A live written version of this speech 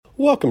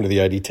Welcome to the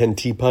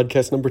ID10T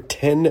podcast number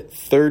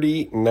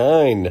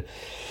 1039,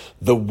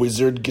 the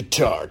Wizard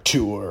Guitar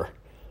Tour.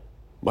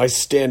 My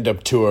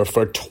stand-up tour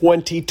for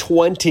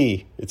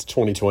 2020. It's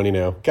 2020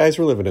 now. Guys,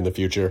 we're living in the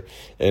future.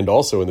 And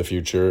also in the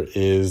future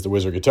is the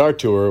Wizard Guitar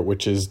Tour,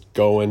 which is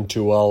going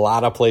to a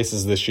lot of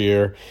places this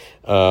year.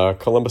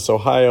 Columbus,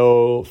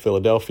 Ohio,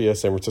 Philadelphia,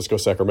 San Francisco,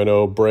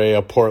 Sacramento,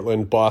 Brea,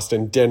 Portland,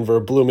 Boston, Denver,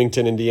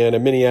 Bloomington, Indiana,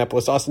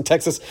 Minneapolis, Austin,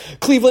 Texas,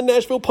 Cleveland,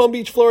 Nashville, Palm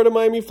Beach, Florida,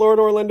 Miami,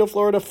 Florida, Orlando,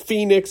 Florida,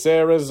 Phoenix,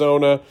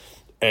 Arizona,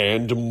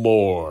 and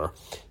more.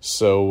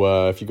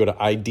 So if you go to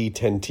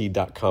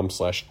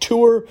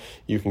id10t.com/tour,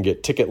 you can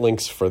get ticket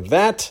links for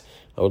that.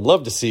 I would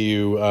love to see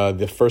you.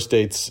 The first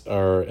dates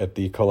are at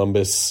the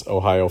Columbus,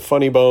 Ohio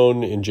Funny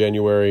Bone in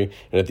January,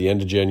 and at the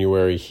end of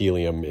January,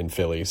 Helium in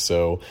Philly.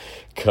 So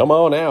come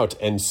on out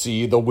and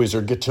see the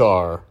Wizard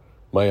Guitar,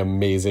 my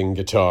amazing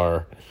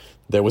guitar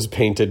that was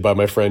painted by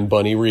my friend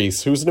Bunny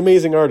Reese, who's an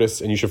amazing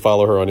artist, and you should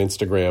follow her on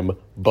Instagram,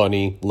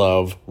 Bunny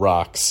Love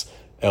Rocks,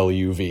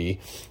 LUV.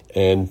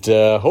 And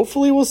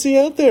hopefully we'll see you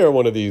out there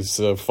one of these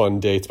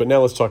fun dates. But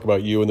now let's talk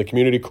about you and the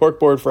community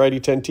corkboard for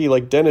ID10T,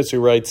 like Dennis, who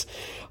writes,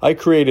 I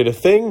created a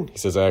thing. He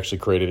says, I actually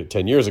created it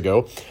 10 years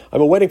ago.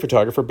 I'm a wedding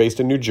photographer based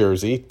in New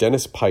Jersey,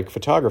 Dennis Pike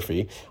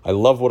Photography. I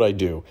love what I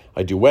do.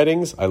 I do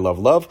weddings. I love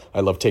love. I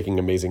love taking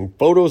amazing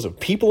photos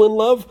of people in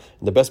love.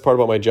 And the best part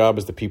about my job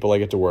is the people I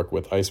get to work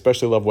with. I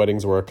especially love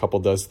weddings where a couple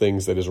does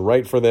things that is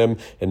right for them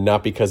and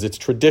not because it's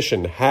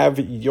tradition. Have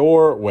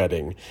your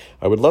wedding.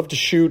 I would love to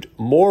shoot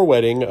more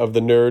wedding of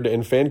the nerd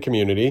and fan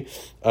community.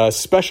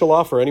 Special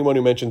offer, anyone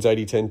who mentions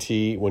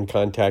ID10T when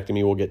contacting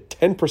me will get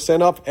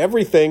 10% off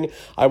everything.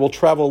 I will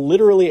travel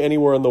literally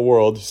anywhere in the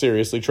world.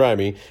 Seriously, try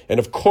me. And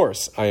of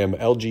course, I am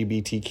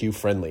LGBTQ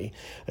friendly.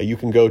 You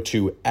can go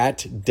to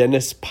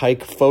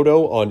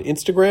 @DennisPikePhoto on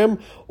Instagram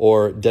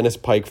or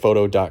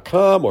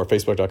DennisPikePhoto.com or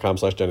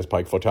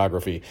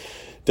Facebook.com/DennisPikePhotography.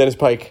 Dennis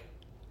Pike,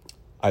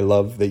 I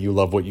love that you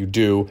love what you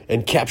do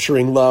and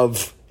capturing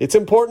love. It's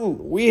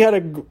important. We had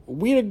a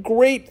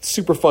great,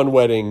 super fun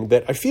wedding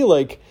that I feel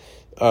like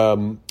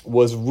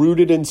was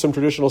rooted in some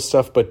traditional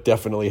stuff, but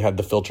definitely had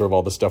the filter of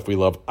all the stuff we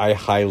love. I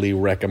highly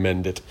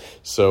recommend it.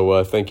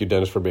 So thank you,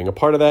 Dennis, for being a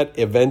part of that.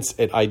 Events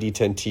at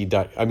ID10T.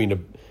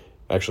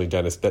 Actually,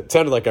 Dennis, that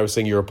sounded like I was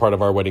saying you're a part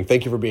of our wedding.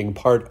 Thank you for being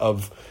part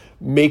of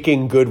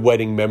making good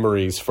wedding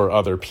memories for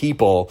other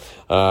people.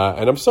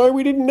 And I'm sorry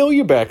we didn't know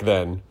you back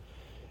then.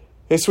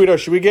 Hey,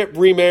 sweetheart, should we get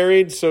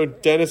remarried so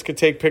Dennis could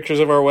take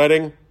pictures of our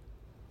wedding?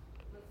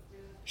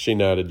 She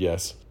nodded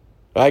yes.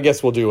 I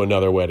guess we'll do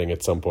another wedding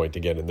at some point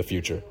again in the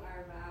future.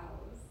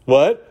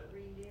 What?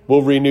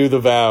 We'll renew the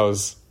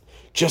vows.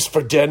 Just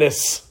for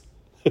Dennis.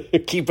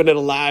 Keeping it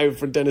alive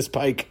for Dennis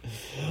Pike.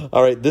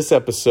 All right, this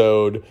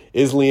episode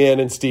is Leanne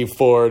and Steve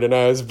Ford, and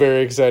I was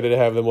very excited to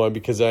have them on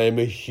because I am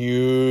a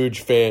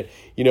huge fan.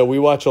 You know, we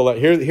watch a lot.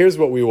 Here's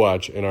what we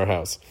watch in our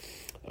house.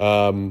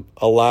 A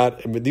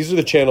lot. These are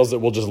the channels that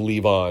we'll just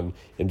leave on.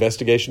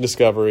 Investigation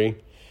Discovery.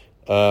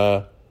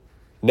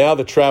 Now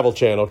the Travel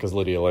Channel, because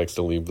Lydia likes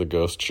to leave the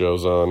ghost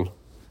shows on.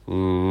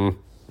 And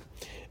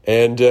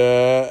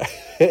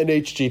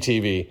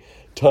HGTV.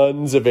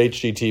 Tons of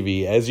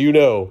HGTV. As you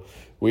know,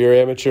 we are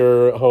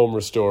amateur home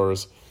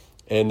restorers.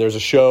 And there's a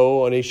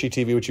show on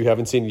HGTV which you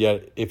haven't seen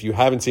yet. If you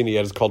haven't seen it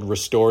yet, it's called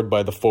Restored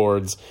by the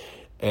Fords.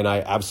 And I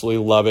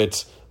absolutely love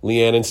it.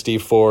 Leanne and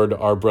Steve Ford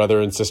are brother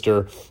and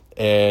sister.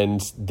 And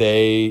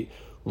they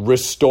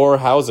restore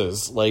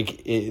houses.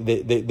 Like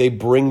they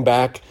bring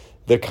back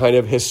the kind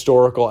of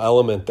historical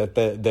element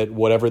that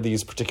whatever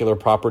these particular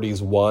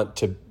properties want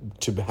to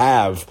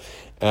have.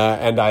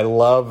 And I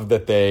love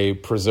that they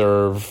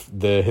preserve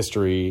the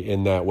history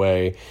in that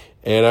way.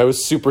 And I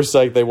was super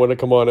psyched they want to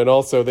come on. And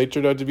also, they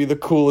turned out to be the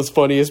coolest,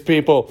 funniest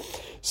people.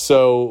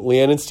 So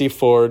Leanne and Steve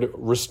Ford,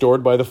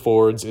 Restored by the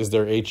Fords, is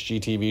their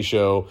HGTV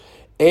show.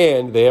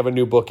 And they have a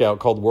new book out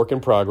called Work in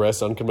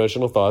Progress,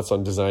 Unconventional Thoughts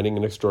on Designing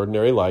an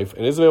Extraordinary Life.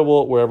 And it's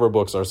available wherever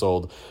books are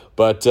sold.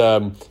 But,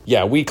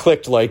 yeah, we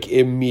clicked,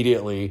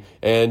 immediately.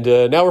 And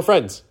now we're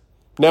friends.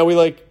 Now we,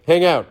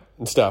 hang out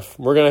and stuff.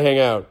 We're going to hang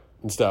out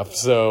and stuff.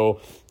 So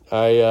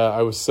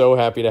I was so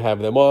happy to have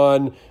them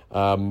on.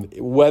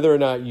 Whether or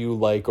not you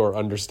like or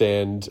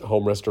understand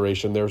home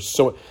restoration,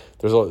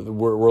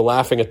 we're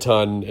laughing a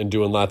ton and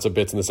doing lots of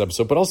bits in this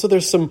episode, but also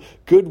there's some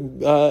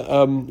good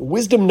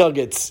wisdom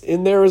nuggets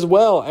in there as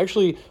well.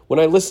 Actually, when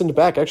I listened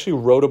back, I actually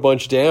wrote a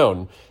bunch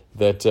down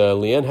that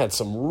Leanne had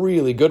some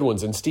really good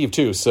ones, and Steve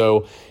too.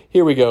 So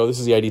here we go. This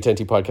is the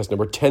ID10T podcast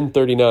number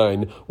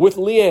 1039 with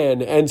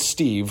Leanne and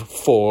Steve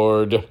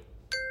Ford.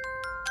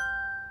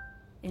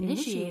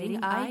 Initiating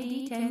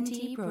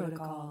ID10T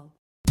protocol.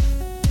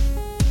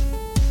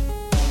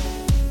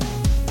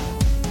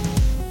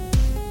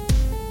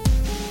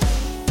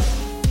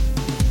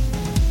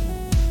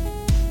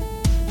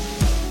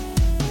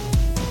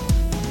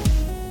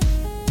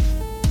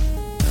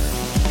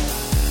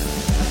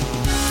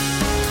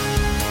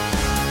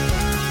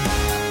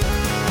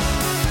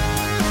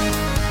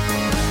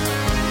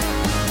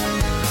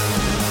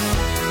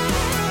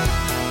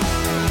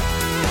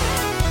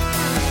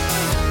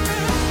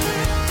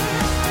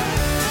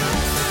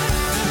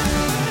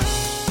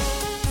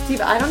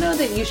 Steve, I don't know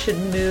that you should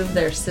move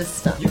their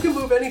system. You can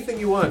move anything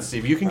you want,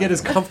 Steve. You can get as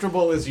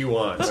comfortable as you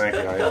want. Thank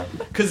you, I am.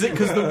 Because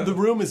the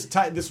room is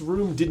tight. This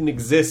room didn't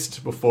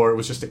exist before. It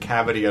was just a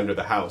cavity under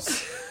the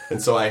house.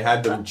 And so I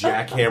had them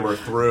jackhammer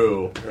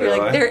through. You're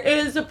like, there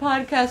is a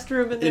podcast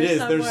room in there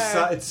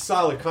somewhere. It's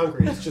solid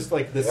concrete. It's just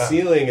like the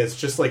ceiling is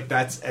just like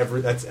that's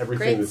everything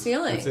Great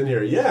ceiling. that's in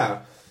here.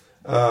 Yeah.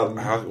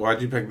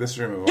 Why'd you pick this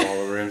room of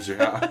all the rooms you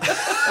have?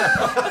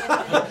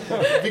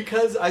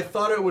 Because I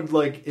thought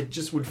it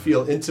just would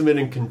feel intimate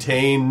and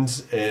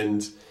contained.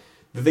 And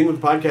the thing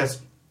with the podcast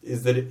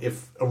is that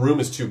if a room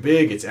is too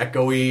big, it's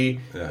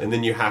echoey, and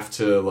then you have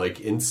to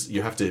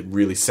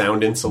really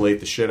sound insulate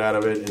the shit out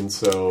of it. And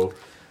so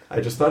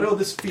I just thought,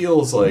 this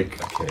feels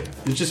like a cave.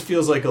 It just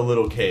feels like a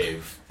little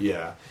cave.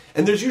 Yeah.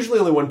 And there's usually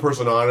only one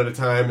person on at a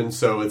time, and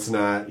so it's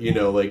not,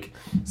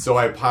 so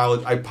I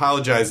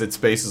apologize that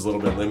space is a little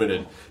bit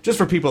limited. Just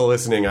for people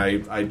listening,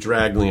 I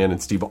dragged Leanne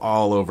and Steve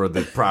all over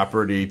the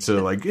property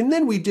to and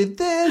then we did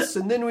this,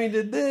 and then we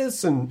did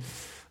this, and...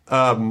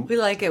 we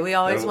like it. We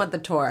always want the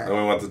tour. And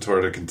we want the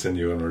tour to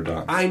continue when we're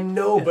done. I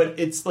know, but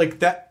it's like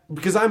that,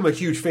 because I'm a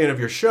huge fan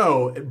of your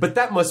show, but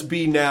that must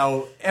be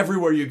now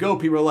everywhere you go,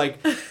 people are like...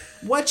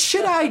 What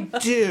should I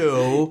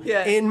do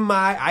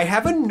I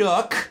have a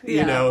nook,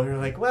 and you're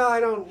like, well, I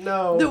don't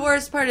know. The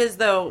worst part is,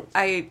 though,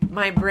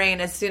 my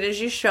brain, as soon as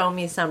you show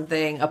me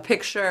something, a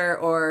picture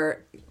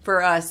or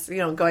for us,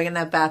 going in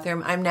that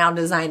bathroom, I'm now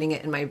designing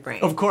it in my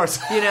brain. Of course.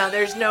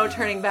 There's no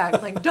turning back.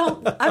 I'm like,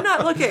 I'm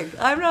not looking.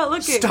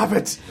 Stop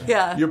it.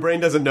 Yeah. Your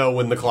brain doesn't know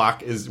when the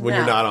clock is, when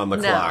you're not on the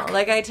clock.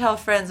 Like I tell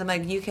friends, I'm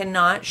like, you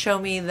cannot show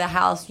me the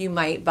house you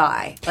might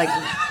buy. Like,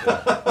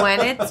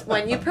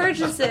 when you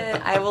purchase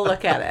it, I will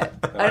look at it.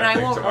 And I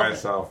think to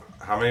myself,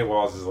 how many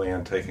walls is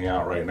Leanne taking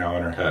out right now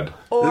in her head?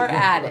 Or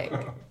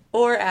adding.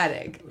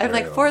 I'm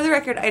like, for the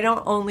record, I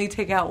don't only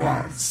take out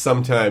walls.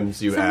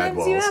 Sometimes you add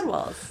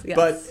walls. Yes.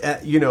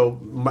 But,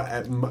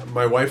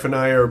 my wife and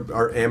I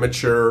are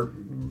amateur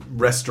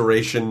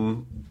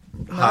restoration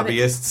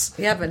hobbyists.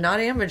 Yeah, but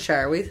not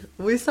amateur.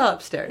 We saw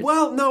upstairs.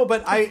 Well, no,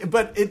 but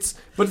it's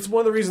one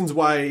of the reasons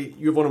why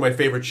you have one of my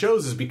favorite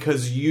shows is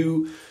because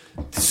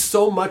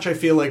so much I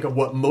feel like of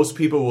what most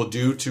people will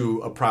do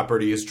to a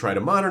property is try to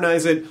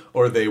modernize it,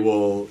 or they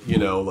will,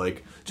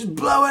 just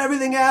blow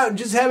everything out and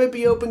just have it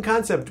be open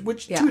concept,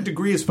 which to a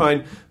degree is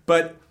fine,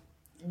 but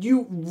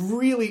you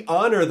really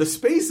honor the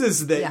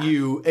spaces that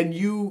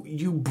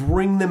you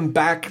bring them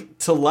back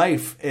to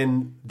life,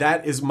 and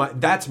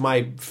that's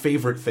my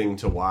favorite thing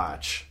to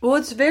watch. Well,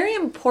 it's very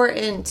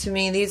important to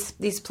me,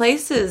 these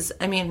places,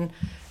 I mean,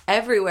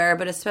 everywhere,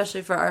 but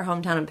especially for our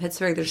hometown in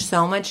Pittsburgh, there's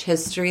so much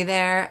history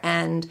there,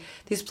 and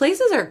these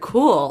places are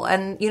cool.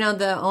 And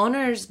the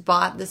owners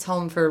bought this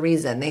home for a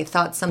reason. They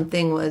thought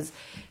something was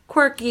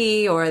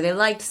quirky, or they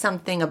liked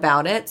something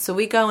about it. So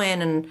we go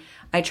in and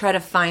I try to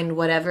find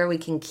whatever we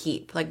can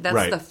keep. Like,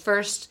 that's the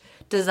first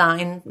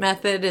design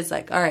method, is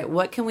like, all right,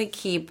 what can we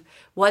keep?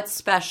 What's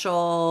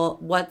special?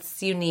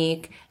 What's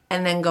unique?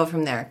 And then go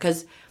from there.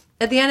 Because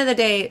at the end of the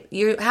day,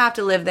 you have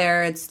to live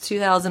there. It's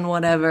 2000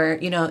 whatever.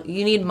 You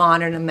need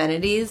modern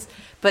amenities,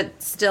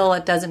 but still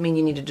it doesn't mean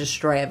you need to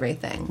destroy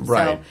everything.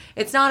 Right. So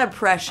it's not a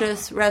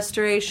precious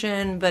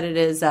restoration, but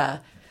it's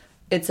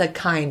a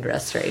kind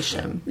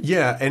restoration.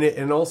 Yeah,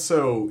 and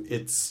also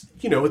it's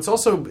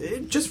also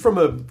just from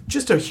a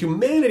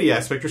humanity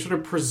aspect, you're sort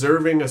of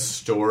preserving a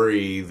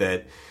story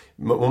that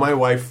when my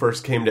wife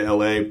first came to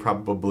LA,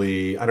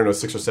 probably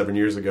 6 or 7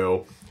 years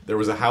ago, there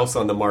was a house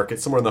on the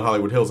market somewhere in the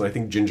Hollywood Hills, and I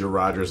think Ginger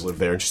Rogers lived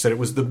there. And she said it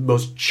was the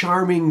most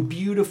charming,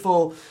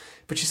 beautiful,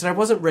 but she said, I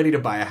wasn't ready to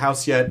buy a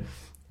house yet.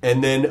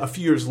 And then a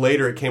few years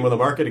later, it came on the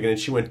market again, and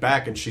she went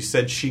back, and she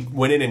said she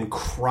went in and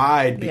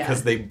cried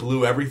because they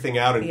blew everything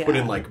out and put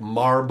in,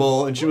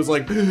 marble. And she was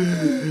like,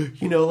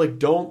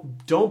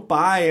 don't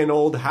buy an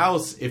old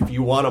house if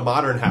you want a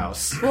modern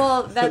house.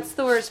 Well, that's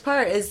the worst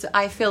part, is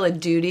I feel a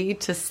duty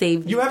to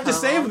save them. You have to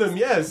save them,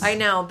 yes. I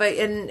know, but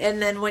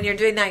and then when you're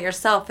doing that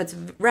yourself, it's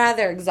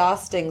rather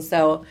exhausting.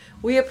 So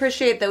we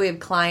appreciate that we have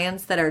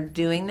clients that are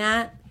doing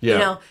that.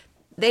 Yeah.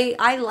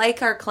 I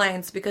like our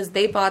clients because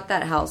they bought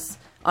that house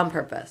on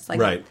purpose.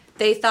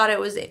 They thought it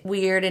was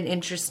weird and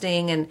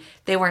interesting, and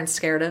they weren't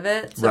scared of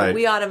it. So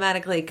we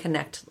automatically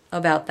connect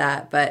about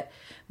that. But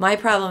my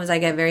problem is I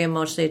get very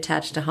emotionally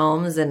attached to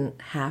homes and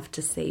have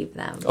to save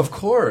them. Of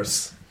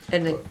course.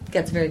 And it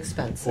gets very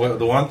expensive. Well,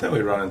 the one thing we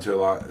run into a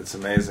lot, it's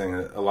amazing.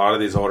 A lot of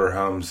these older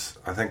homes,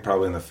 I think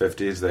probably in the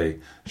 50s, they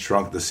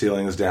shrunk the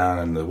ceilings down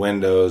and the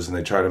windows, and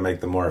they try to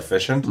make them more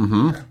efficient.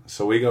 Mm-hmm.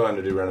 So we go in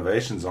to do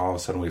renovations, and all of a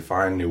sudden we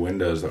find new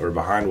windows that were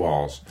behind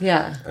walls.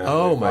 Yeah. And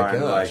oh, my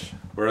gosh.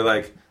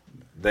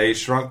 They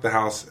shrunk the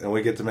house, and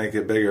we get to make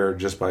it bigger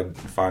just by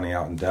finding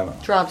out in demo.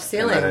 Drop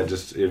ceiling. And then it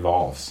just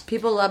evolves.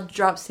 People love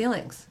drop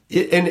ceilings.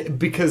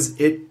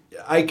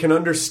 I can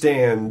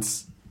understand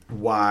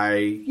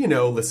why,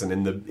 listen,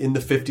 in the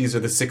 50s or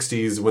the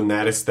 60s, when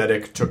that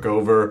aesthetic took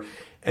over,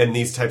 and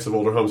these types of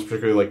older homes,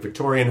 particularly like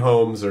Victorian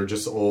homes or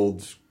just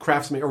old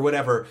craftsmen or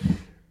whatever,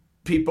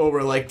 people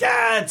were like,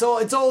 it's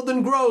old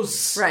and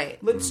gross. Right.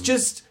 Let's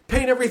just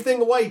paint everything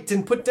white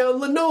and put down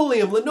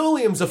linoleum.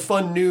 Linoleum's a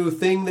fun new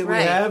thing that we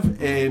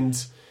have,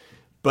 and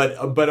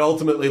but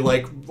ultimately,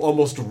 like,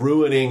 almost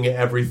ruining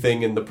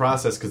everything in the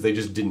process because they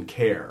just didn't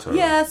care.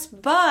 Yes,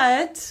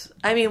 but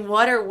I mean,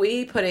 what are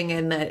we putting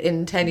in that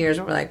in 10 years?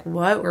 We're like,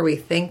 what were we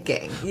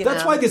thinking?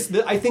 That's why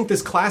I think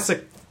this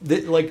classic,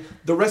 like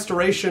the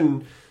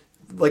restoration,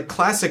 like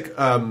classic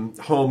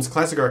homes,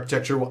 classic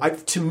architecture,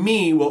 to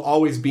me, will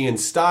always be in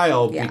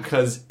style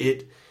because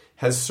it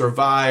has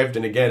survived,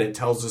 and again, it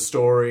tells a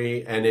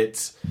story, and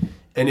it's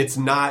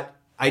not.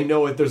 I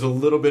know there's a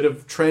little bit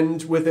of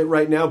trend with it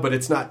right now, but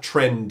it's not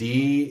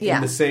trendy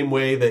in the same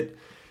way that,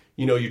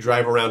 you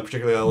drive around,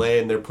 particularly LA,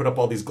 and they're put up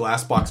all these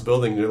glass box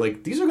buildings. And they're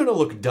like, these are going to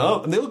look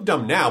dumb. And they look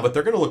dumb now, but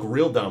they're going to look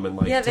real dumb in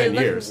 10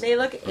 years. They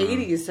look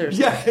 80s or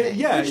something.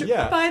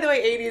 Yeah. By the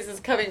way, 80s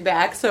is coming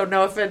back, so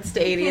no offense to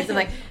 80s.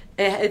 And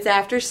it's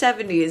after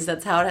 70s.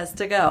 That's how it has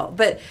to go.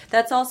 But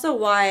that's also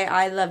why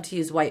I love to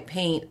use white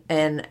paint,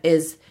 and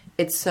it's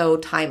so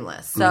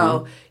timeless.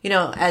 So,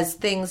 as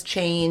things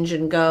change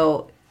and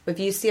go, if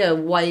you see a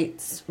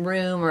white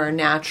room or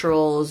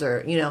naturals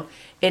or,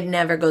 it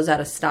never goes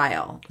out of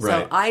style.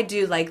 Right. So I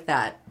do like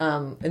that.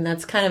 And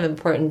that's kind of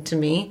important to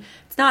me.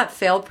 It's not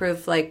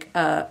fail-proof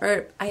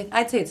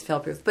I'd say it's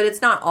fail-proof, but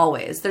it's not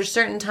always. There's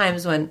certain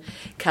times when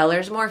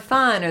color's more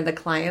fun, or the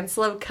clients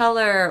love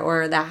color,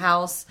 or the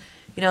house,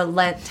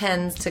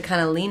 tends to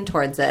kind of lean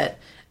towards it.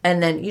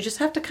 And then you just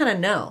have to kind of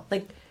know.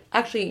 Like,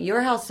 actually,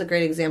 your house is a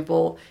great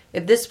example.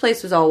 If this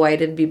place was all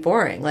white, it'd be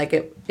boring. Like,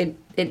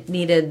 it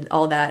needed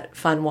all that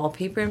fun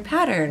wallpaper and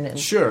pattern. And,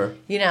 sure.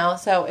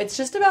 So it's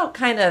just about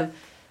kind of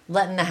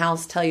letting the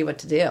house tell you what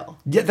to do.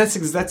 Yeah, that's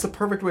the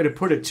perfect way to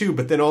put it, too.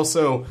 But then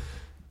also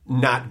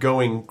not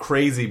going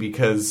crazy,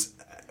 because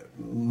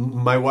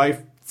my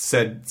wife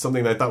said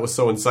something that I thought was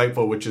so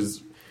insightful, which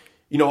is,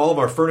 all of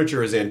our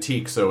furniture is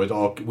antique,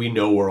 so we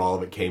know where all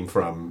of it came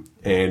from.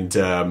 And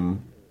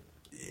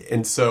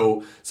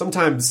so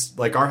sometimes,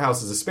 like, our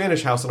house is a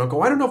Spanish house, and I'll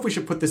go, I don't know if we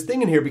should put this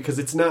thing in here because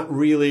it's not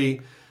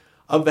really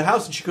of the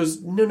house. And she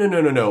goes,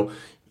 no.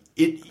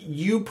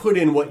 You put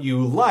in what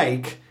you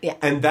like,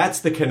 and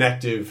that's the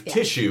connective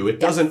tissue. It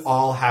doesn't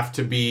all have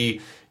to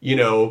be,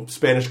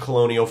 Spanish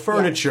colonial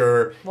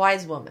furniture.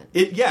 Wise woman.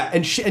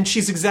 And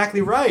she's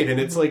exactly right.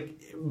 And it's like,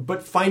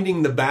 but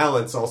finding the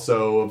balance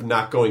also of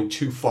not going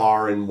too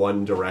far in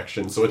one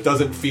direction, so it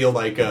doesn't feel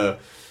like I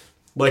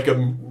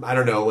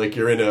don't know, like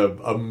you're in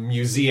a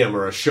museum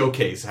or a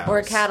showcase house. Or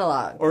a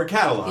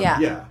catalog.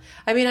 Yeah.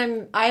 I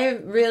mean, I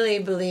really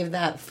believe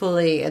that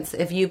fully. It's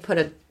if you put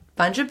a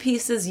bunch of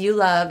pieces you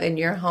love in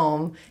your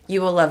home,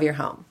 you will love your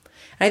home.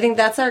 And I think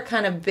that's our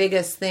kind of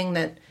biggest thing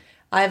that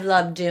I've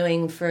loved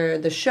doing for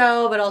the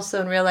show, but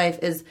also in real life,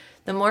 is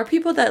the more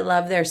people that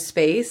love their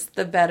space,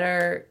 the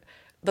better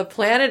the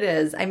planet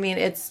is. I mean,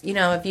 it's,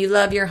 if you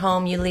love your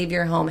home, you leave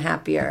your home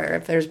happier.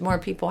 If there's more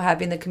people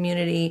happy in the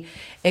community,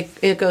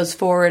 it goes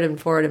forward and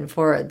forward and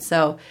forward.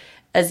 So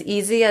as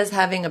easy as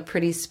having a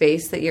pretty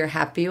space that you're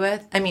happy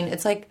with, I mean,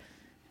 it's like,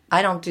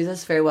 I don't do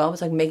this very well.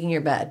 It's like making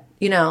your bed.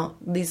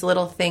 These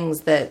little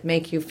things that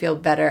make you feel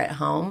better at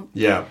home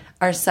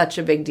are such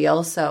a big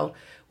deal. So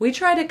we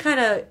try to kind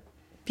of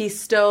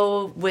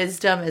bestow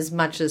wisdom as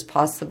much as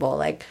possible.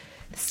 Like,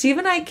 Steve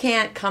and I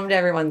can't come to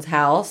everyone's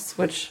house,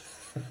 which...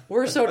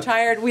 we're so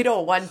tired we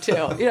don't want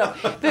to,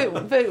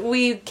 but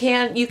we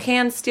can. You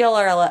can steal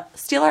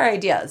our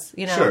ideas,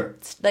 Sure.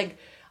 Like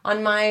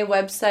on my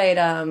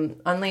website, on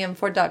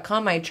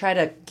leannford.com, I try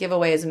to give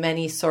away as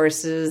many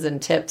sources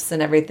and tips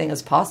and everything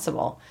as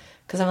possible,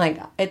 because I'm like,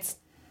 it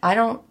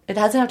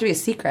doesn't have to be a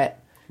secret.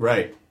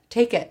 Right.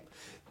 Take it.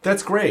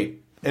 That's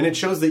great, and it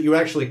shows that you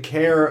actually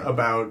care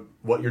about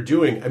what you're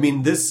doing. I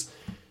mean,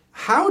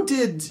 How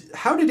did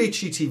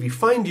HGTV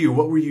find you?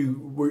 What were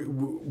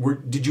you?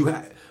 Did you?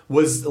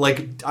 Was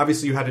like,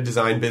 obviously you had a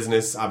design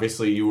business.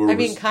 Obviously you were. I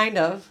mean, kind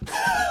of.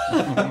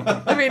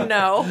 I mean,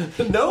 no.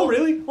 No,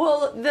 really?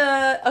 Well,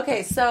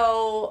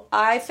 so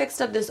I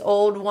fixed up this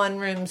old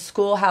one-room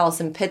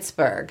schoolhouse in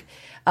Pittsburgh.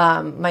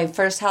 My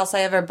first house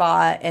I ever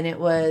bought, and it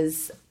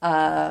was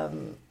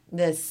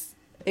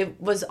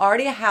It was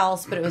already a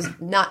house, but it was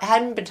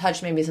hadn't been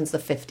touched maybe since the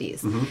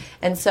 50s. Mm-hmm.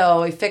 And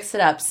so we fixed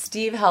it up.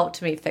 Steve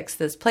helped me fix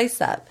this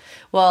place up.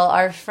 Well,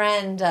 our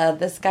friend,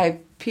 this guy,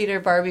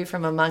 Peter Barbie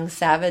from Among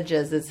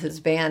Savages is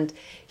his band.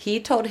 He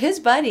told his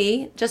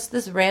buddy, just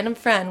this random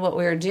friend, what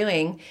we were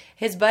doing.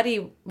 His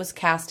buddy was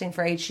casting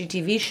for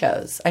HGTV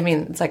shows. I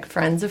mean, it's like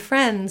friends of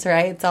friends,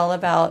 right? It's all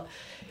about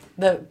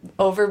the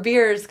over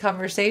beers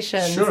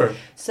conversations. Sure.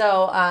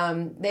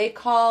 So they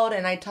called,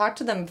 and I talked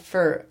to them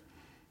for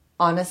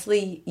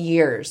honestly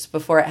years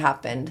before it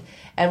happened.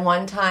 And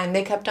one time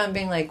they kept on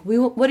being like,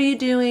 what are you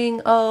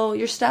doing? Oh,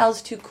 your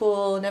style's too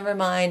cool. Never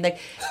mind. Like,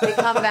 they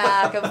come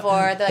back and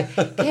forth. They're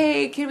like,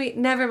 hey,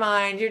 never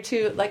mind.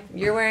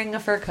 You're wearing a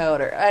fur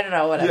coat, or I don't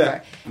know, whatever.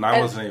 Yeah. And I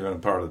wasn't even a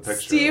part of the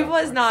picture. Steve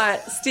was not.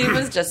 Steve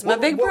was just my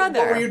big brother.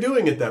 What were you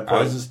doing at that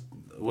point? I was just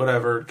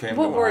whatever came to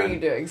What mind. were you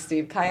doing,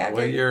 Steve? Kayaking?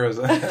 What year was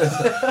I?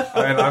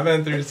 I mean, I've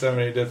been through so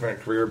many different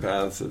career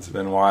paths. It's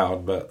been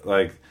wild, but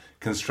like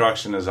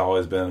construction has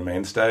always been a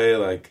mainstay.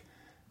 Like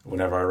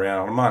whenever I ran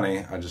out of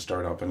money, I just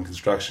started up in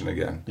construction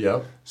again.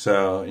 Yep.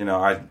 So,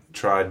 I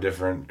tried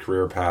different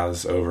career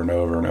paths over and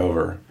over and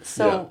over.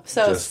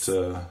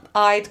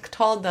 I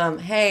told them,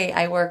 hey,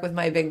 I work with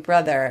my big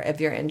brother if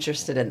you're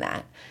interested in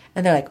that.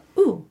 And they're like,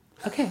 ooh,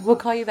 okay, we'll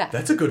call you back.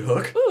 That's a good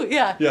hook. Ooh,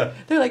 yeah. Yeah.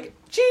 They're like,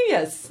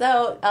 genius.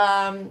 So,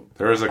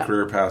 there was a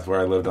career path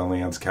where I lived on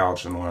Leanne's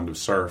couch and wanted to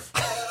surf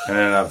and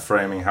ended up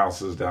framing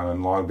houses down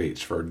in Long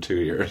Beach for 2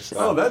 years. So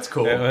Oh, that's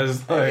cool. it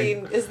was like, I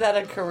mean, is that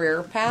a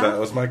career path? that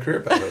was my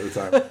career path at the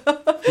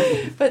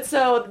time. But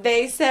so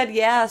they said,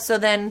 yeah. So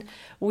then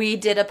we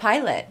did a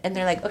pilot, and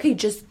they're like, okay,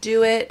 just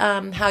do it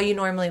how you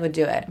normally would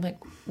do it. I'm like,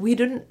 we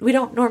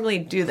don't normally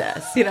do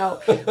this. We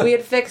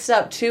had fixed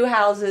up 2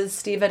 houses.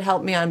 Steve had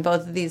helped me on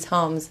both of these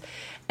homes,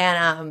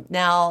 and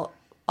now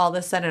all of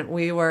a sudden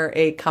we were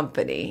a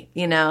company,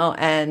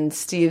 and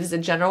Steve's a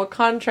general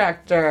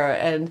contractor,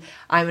 and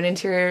I'm an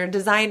interior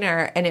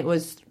designer, and it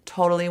was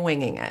totally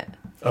winging it.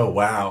 Oh,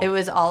 wow. It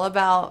was all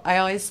about, I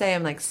always say,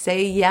 I'm like,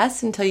 say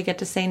yes until you get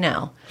to say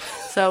no.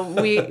 So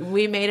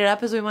we made it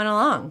up as we went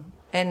along,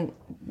 and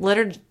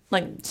literally,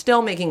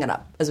 still making it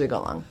up as we go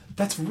along.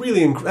 That's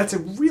really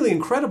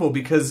incredible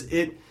because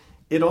it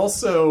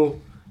also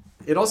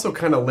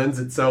kind of lends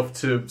itself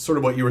to sort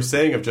of what you were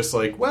saying of just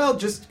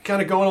just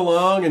kind of going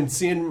along and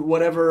seeing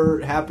whatever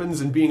happens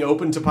and being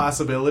open to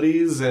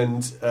possibilities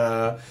and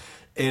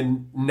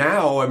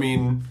now, I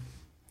mean,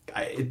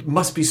 it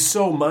must be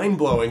so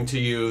mind-blowing to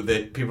you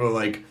that people are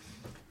like,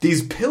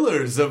 these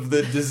pillars of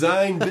the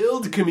design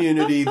build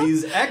community,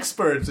 these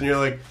experts, and you're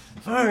like,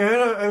 all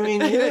right, I mean,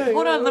 yeah.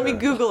 Hold on, let me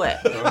Google it.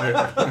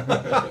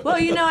 Well,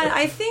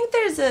 I think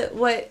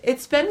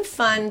it's been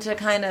fun to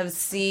kind of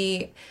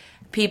see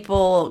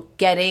people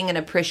getting and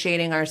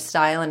appreciating our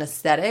style and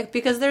aesthetic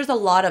because there's a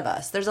lot of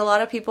us. There's a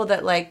lot of people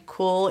that like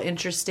cool,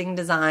 interesting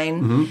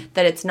design,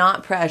 that it's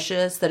not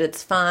precious, that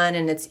it's fun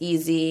and it's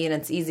easy and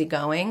it's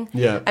easygoing.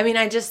 Yeah. I mean,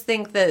 I just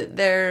think that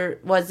there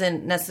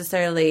wasn't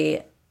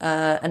necessarily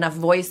enough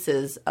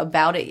voices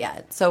about it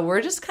yet. So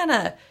we're just kind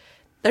of...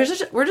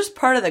 we're just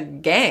part of the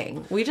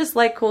gang. We just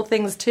like cool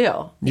things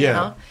too.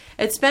 Yeah.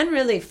 It's been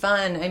really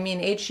fun. I mean,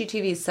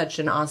 HGTV is such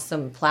an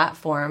awesome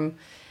platform,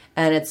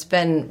 and it's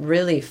been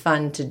really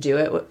fun to do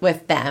it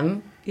with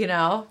them.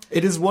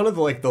 It is one of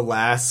it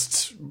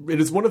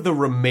is one of the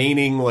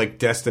remaining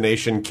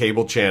destination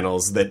cable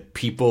channels that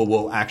people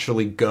will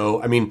actually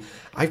go. I mean,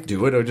 I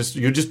do it.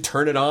 You just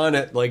turn it on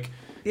at when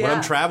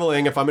I'm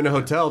traveling. If I'm in a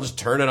hotel, just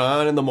turn it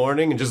on in the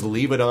morning and just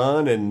leave it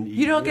on. And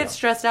you don't get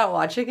stressed out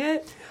watching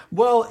it.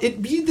 Well,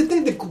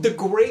 the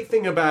great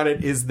thing about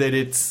it is that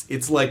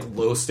it's like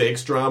low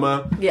stakes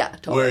drama. Yeah,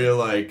 totally. Where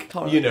you're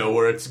totally.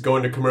 Where it's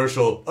going to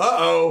commercial.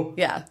 Uh-oh.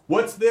 Yeah.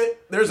 What's this?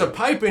 There's a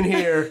pipe in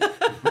here.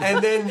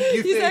 And then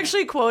He's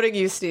actually quoting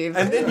you, Steve.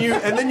 And then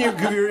you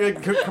give your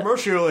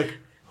commercial. You're like,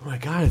 oh my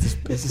God, is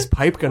this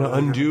pipe going to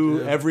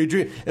undo every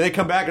dream? And they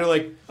come back and they're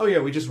like, oh yeah,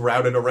 we just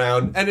routed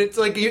around. And it's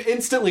like you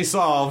instantly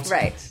solved.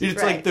 Right.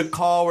 It's like the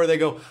call where they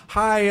go,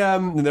 hi,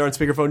 and they're on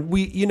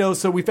speakerphone.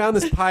 So we found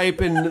this pipe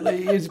and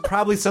it's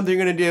probably something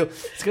you're going to do.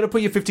 It's going to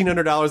put you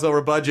 $1,500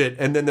 over budget.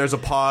 And then there's a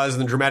pause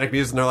and the dramatic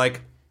music and they're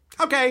like,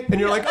 okay. And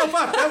you're like, oh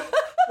fuck,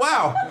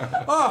 wow.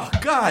 Oh,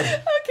 God.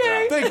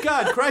 Okay. Thank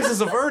God. Crisis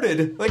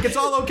averted. It's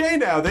all okay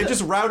now. They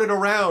just routed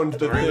around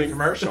the thing.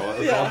 Commercial. It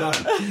was all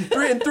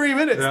done. In 3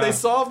 minutes, they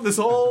solved this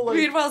whole...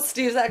 Meanwhile,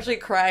 Steve's actually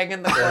crying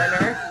in the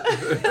corner.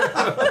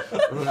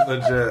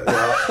 Legit,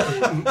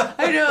 yeah.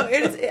 I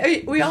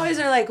know. We always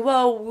are like,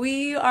 well,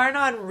 we aren't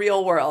on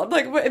Real World.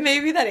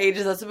 Maybe that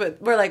ages us,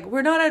 but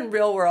we're not on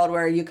Real World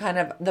where you kind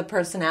of... The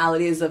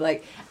personalities of,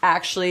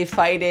 actually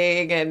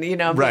fighting and, being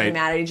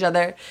mad at each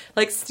other.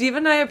 Steve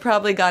and I have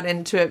probably got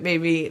into it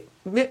maybe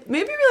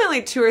really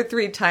only 2 or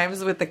 3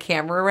 times with the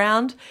camera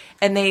around,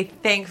 and they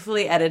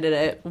thankfully edited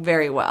it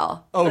very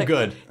well. Oh,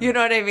 good. You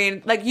know what I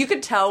mean? You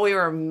could tell we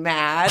were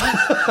mad.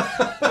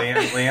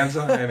 Leanne's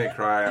made me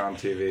cry on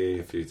TV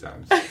a few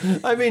times.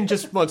 I mean,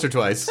 just once or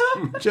twice.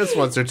 Just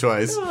once or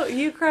twice. Well,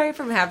 you cry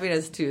from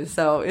happiness too,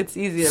 so it's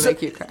easy to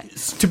make you cry.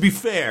 To be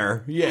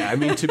fair,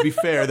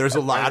 there's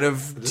a lot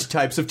of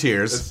types of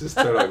tears. It's just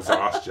total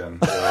exhaustion.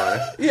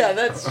 Yeah,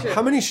 that's true.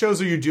 How many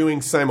shows are you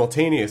doing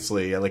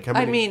simultaneously? How many?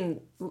 I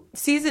mean,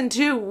 season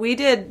 2, we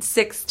did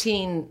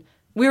 16.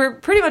 We were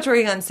pretty much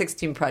working on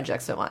 16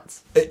 projects at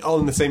once. All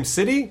in the same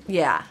city?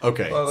 Yeah.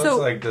 Okay.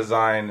 Well, it's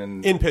design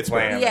and in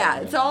Pittsburgh. Yeah,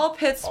 it's all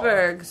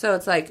Pittsburgh. So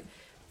it's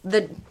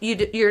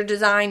your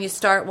design, you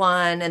start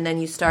one, and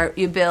then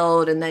you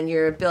build, and then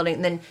you're building,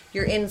 and then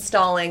you're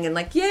installing, and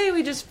yay,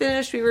 we just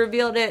finished, we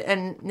revealed it,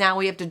 and now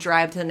we have to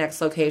drive to the next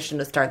location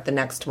to start the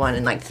next one,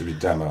 and to be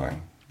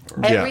demoing.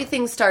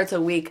 Everything starts a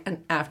week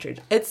after.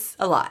 It's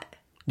a lot.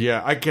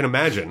 Yeah, I can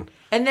imagine.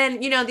 And then,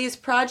 these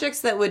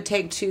projects that would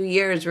take 2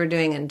 years, we're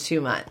doing in 2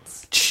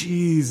 months.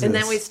 Jesus. And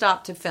then we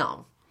stopped to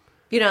film.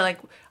 I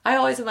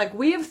always am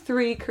we have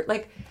 3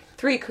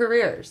 3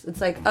 careers. It's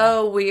like,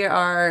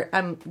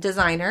 I'm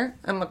designer,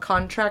 I'm a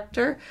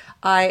contractor,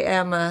 I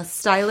am a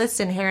stylist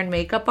and hair and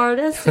makeup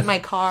artist in my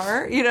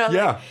car,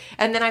 Yeah.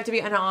 And then I have to be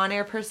an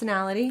on-air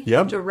personality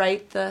Yep. to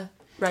write the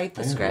There's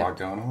a script. lot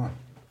going on.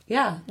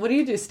 Yeah. What do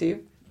you do,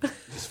 Steve?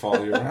 Just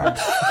follow you around.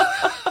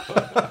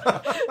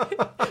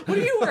 What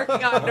are you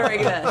working on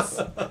during this?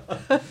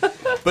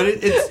 But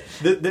it's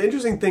the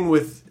interesting thing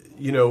with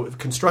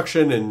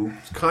construction and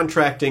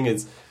contracting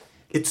is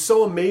it's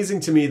so amazing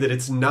to me that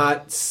it's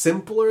not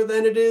simpler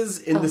than it is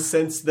in the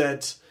sense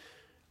that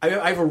I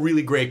have a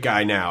really great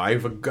guy now. I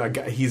have a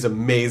guy, he's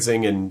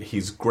amazing and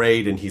he's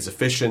great and he's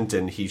efficient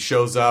and he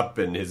shows up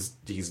and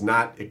he's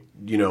not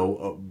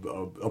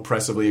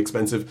oppressively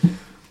expensive.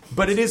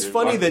 But it is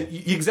funny that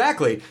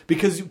exactly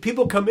because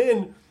people come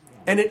in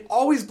and it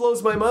always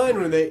blows my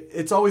mind when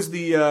it's always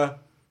the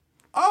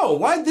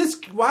why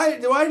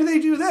do they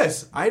do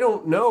this? I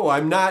don't know.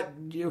 I'm not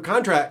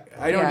contract.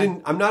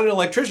 I'm not an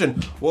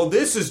electrician. Well,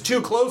 this is too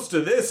close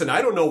to this, and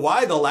I don't know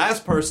why the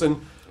last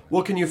person.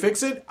 Well, can you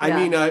fix it?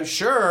 I mean,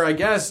 sure, I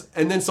guess.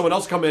 And then someone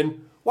else come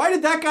in. Why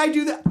did that guy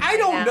do that? I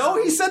don't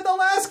know. He said the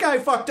last guy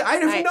fucked. I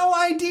have no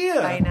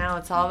idea. I know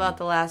it's all about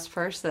the last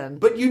person.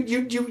 But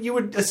you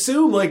would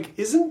assume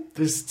isn't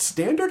this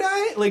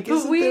standardized?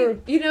 There?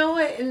 You know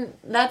what? And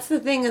that's the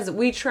thing is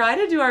we try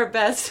to do our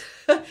best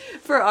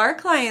for our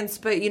clients,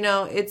 but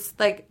it's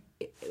like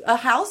a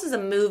house is a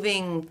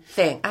moving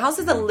thing. A house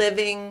is a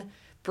living,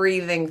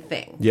 breathing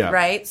thing. Yeah.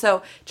 Right.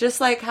 So just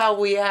like how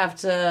we have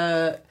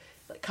to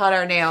cut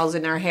our nails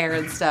and our hair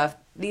and stuff.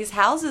 These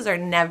houses are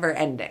never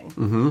ending.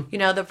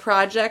 Mm-hmm. The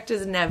project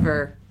is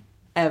never,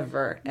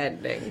 ever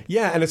ending.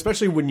 Yeah, and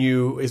especially when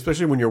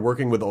you're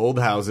working with old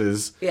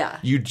houses,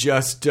 you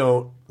just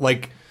don't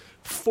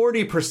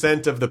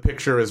 40% of the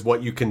picture is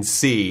what you can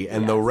see,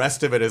 and the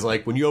rest of it is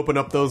when you open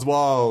up those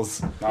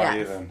walls. Not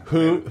even.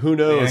 Who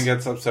knows? Leanne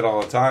gets upset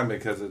all the time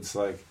because it's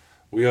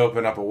we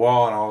open up a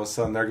wall and all of a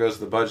sudden there goes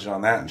the budget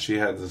on that, and she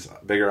had this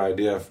bigger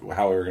idea of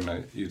how we were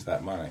going to use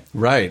that money.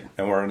 Right.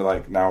 And we're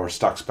now we're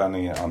stuck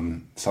spending it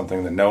on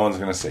something that no one's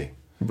going to see.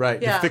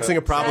 Right. Yeah. You're fixing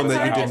a problem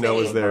that you didn't know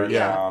was there.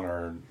 Yeah.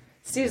 Or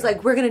Steve's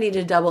we're going to need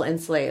to double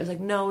insulate. I was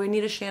no, we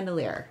need a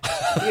chandelier.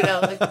 We're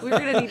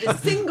going to need to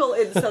single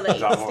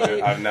insulate.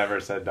 I've never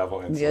said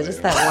double insulate. Yeah,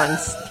 just that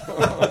once.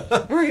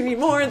 We're going to need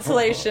more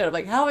insulation.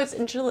 I'm how much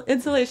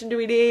insulation do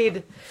we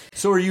need?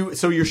 So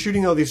you're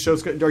shooting all these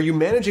shows. Are you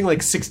managing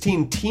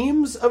 16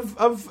 teams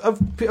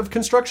of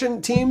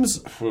construction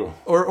teams?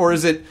 Or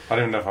is it... I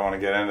don't even know if I want to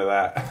get into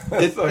that.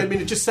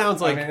 it just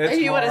sounds like...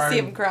 You want to see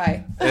him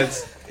cry.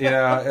 It's,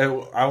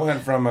 I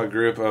went from a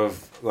group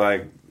of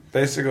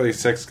basically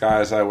 6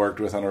 guys I worked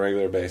with on a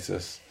regular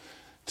basis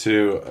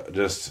to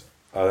just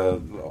a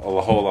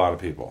whole lot of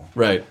people.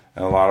 Right.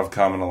 And a lot have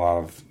come and a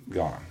lot have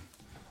gone.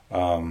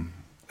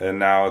 And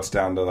now it's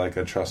down to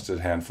a trusted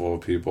handful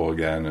of people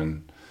again.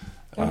 And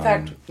in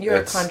fact, you're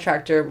a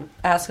contractor.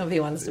 Ask him if he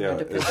wants to move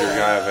to Pittsburgh. Is your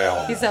guy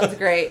available? He sounds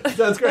great.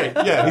 Sounds great.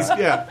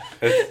 Yeah,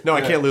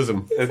 I can't lose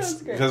him. It's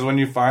because when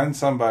you find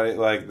somebody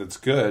that's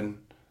good,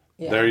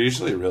 they're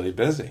usually really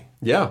busy.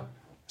 Yeah.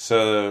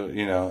 So,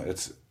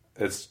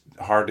 it's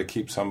hard to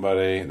keep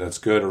somebody that's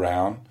good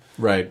around.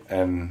 Right.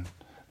 And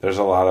there's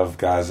a lot of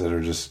guys that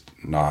are just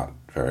not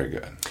very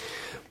good.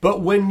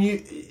 But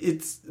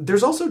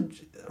there's also,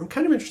 I'm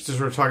kind of interested to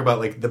sort of talk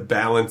about the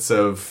balance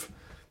of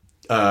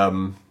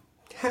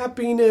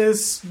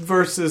happiness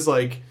versus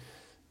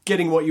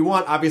getting what you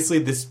want. Obviously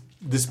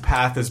this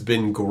path has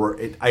been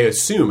great. I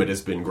assume it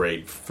has been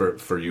great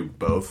for you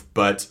both,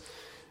 but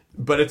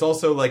it's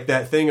also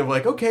that thing of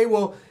okay,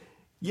 well,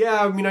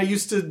 yeah, I mean, I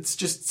used to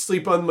just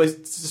sleep on my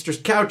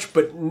sister's couch,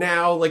 but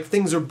now,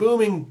 things are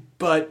booming,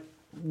 but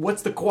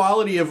what's the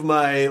quality of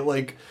my,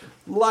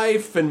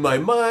 life and my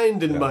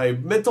mind and my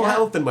mental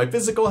health and my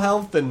physical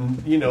health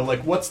and,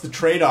 what's the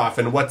trade-off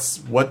and what.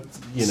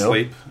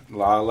 Sleep, a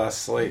lot less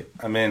sleep.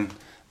 I mean,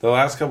 the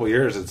last couple of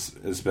years,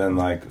 it's been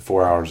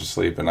 4 hours of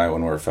sleep a night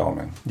when we're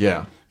filming.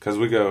 Yeah. Because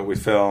we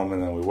film,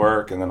 and then we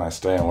work, and then I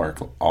stay and work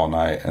all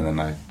night, and then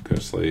I go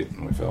to sleep,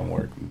 and we film,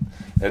 work.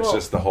 It's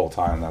just the whole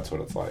time. That's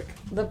what it's like.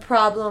 The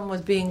problem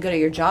with being good at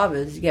your job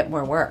is you get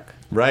more work.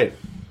 Right.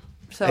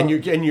 So and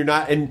you're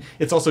not, and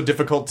it's also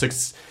difficult to.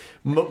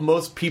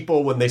 Most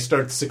people, when they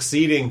start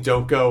succeeding,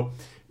 don't go,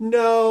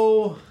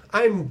 no,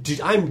 I'm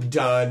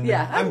done.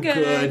 Yeah, I'm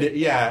good.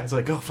 Yeah, it's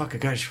oh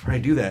fuck, I should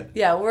probably do that.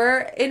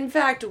 Yeah, in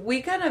fact,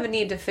 we kind of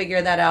need to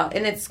figure that out,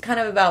 and it's kind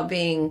of about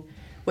being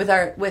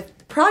with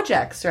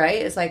projects,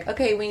 right? It's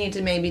okay, we need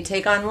to maybe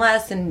take on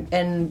less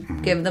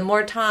and give them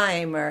more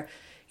time, or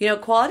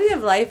quality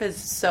of life is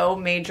so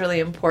majorly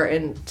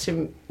important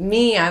to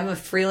me. I'm a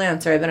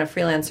freelancer. I've been a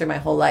freelancer my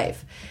whole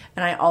life,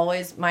 and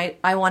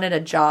I wanted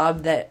a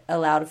job that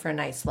allowed for a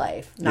nice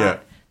life,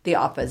 not the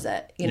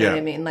opposite. You know what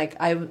I mean?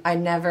 I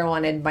never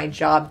wanted my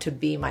job to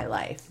be my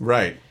life.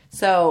 Right.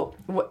 So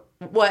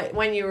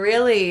when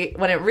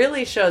it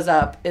really shows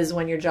up is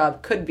when your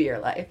job could be your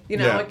life.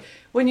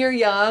 When you're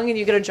young and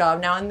you get a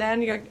job now and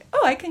then, you're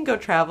oh, I can go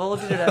travel.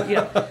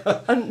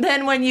 And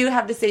then when you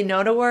have to say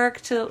no to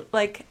work to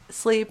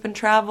sleep and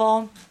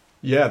travel,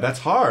 Yeah, that's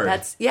hard.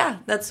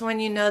 That's when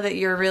you know that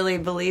you really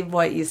believe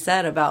what you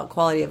said about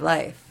quality of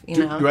life.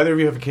 You know? Do either of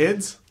you have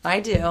kids? I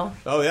do.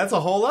 Oh, that's a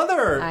whole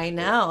other... I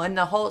know. And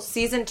the whole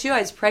season 2, I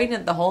was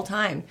pregnant the whole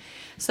time.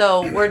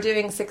 So we're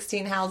doing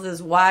 16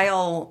 houses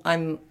while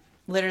I'm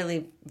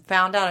literally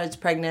found out I was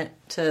pregnant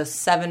to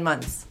 7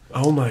 months.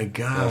 Oh my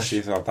gosh. Well,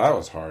 she thought that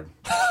was hard.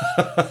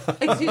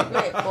 Excuse me,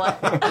 wait, what?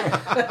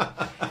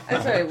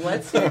 I'm sorry,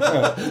 what, Steve?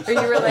 Are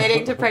you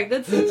relating to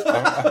pregnancy?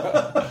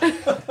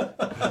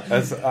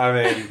 This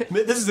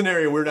is an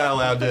area we're not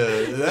allowed to...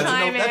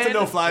 That's a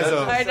no-fly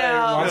zone. I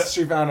know. Once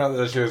she found out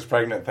that she was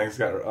pregnant, things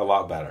got a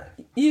lot better.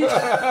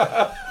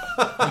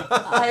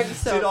 I'm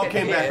so It all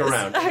came back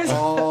around. It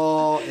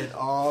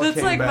all That's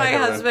came like back my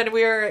around. husband.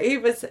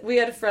 We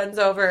had friends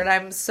over, and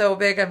I'm so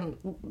big. I'm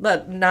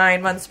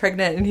 9 months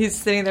pregnant, and he's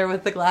sitting there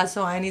with the glass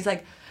of wine. He's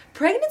like,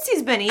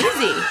 "Pregnancy's been easy."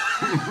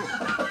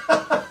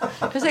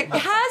 I was like,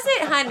 "Has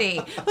it, honey?"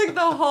 Like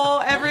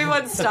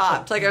everyone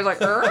stopped. Like I was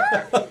like,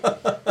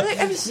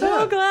 I'm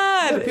so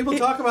glad. Yeah, people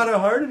talk about how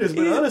hard it is,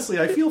 but honestly,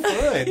 I feel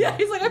fine. Yeah,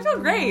 he's like, I feel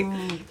great.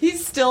 He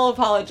still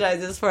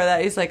apologizes for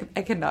that. He's like,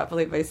 I cannot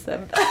believe I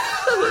said that.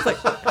 It's like,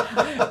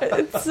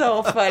 it's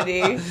so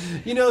funny.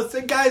 You know,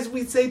 guys,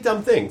 we say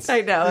dumb things.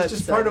 I know. It's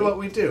just part of what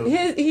we do.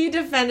 He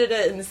defended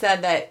it and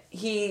said that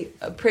he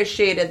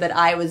appreciated that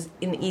I was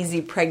an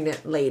easy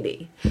pregnant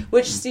lady,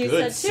 which Steve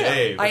Good said too.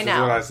 save. I This know.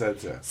 is what I said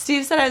too.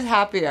 Steve said I was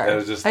happier. It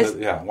was just,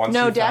 once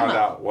no you demo. found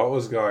out what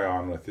was going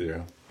on with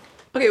you.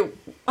 Okay.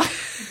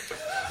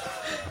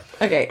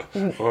 Okay.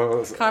 What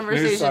was-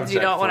 Conversations you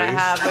don't want to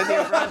have with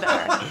your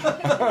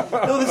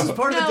brother. No, this is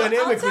part of the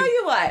dynamic.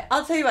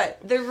 I'll tell you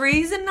what. The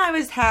reason I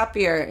was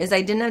happier is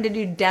I didn't have to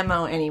do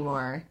demo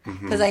anymore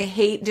because I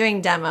hate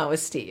doing demo with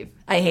Steve.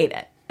 I hate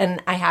it,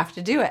 and I have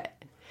to do it.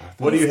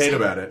 What do you hate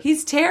about it?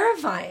 He's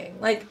terrifying.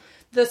 Like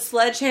the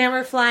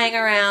sledgehammer flying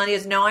around. He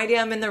has no idea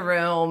I'm in the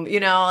room.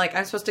 You know, like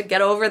I'm supposed to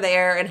get over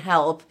there and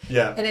help.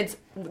 Yeah. And it's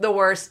the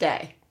worst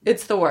day.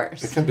 It's the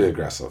worst. It can be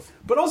aggressive.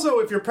 But also,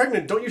 if you're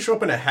pregnant, don't you show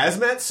up in a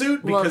hazmat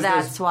suit? Well,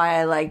 that's why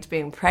I liked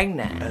being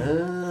pregnant.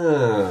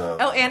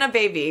 Oh, And a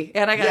baby.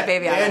 And I got a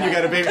baby out and of you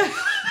got a baby.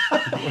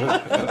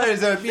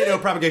 There's a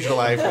propagation of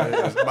life,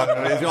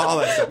 all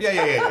that stuff.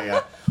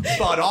 Yeah.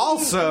 But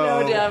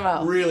also, No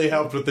demo. really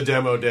helped with the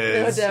demo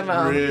days. No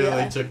demo, Really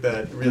yeah. took the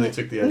edge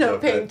No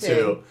off that painting.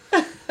 too.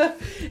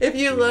 If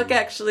you look,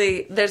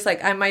 actually, there's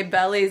like my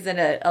belly's in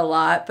it a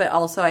lot, but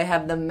also I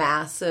have the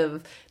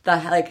massive, the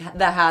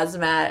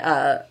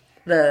hazmat,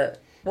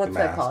 what's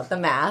that mask. called? The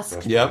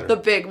mask. Yep. The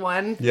big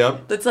one.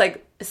 Yep. That's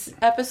like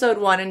episode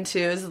 1 and 2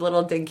 is a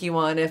little dinky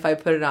one if I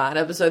put it on.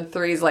 Episode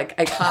 3 is like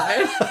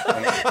iconic.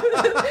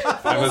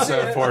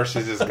 Episode 4,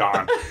 she's just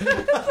gone.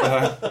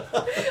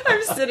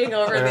 I'm sitting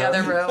over in the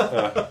other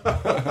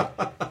room.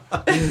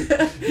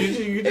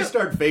 You just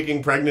start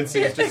faking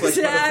pregnancies, just like for the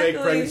fake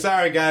Exactly. pregnancy.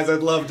 Sorry, guys,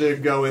 I'd love to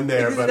go in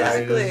there, but I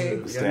Exactly.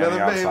 just Standing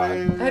another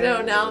outside. baby. I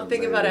don't know. I'm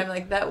thinking about it. I'm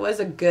like, that was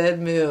a good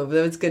move.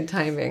 That was good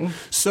timing.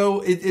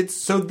 So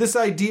it's this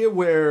idea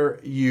where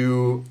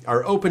you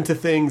are open to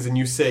things and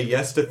you say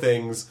yes to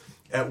things.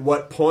 At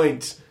what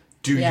point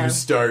do Yeah. you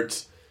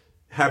start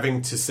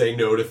having to say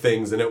no to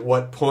things, and at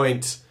what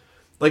point?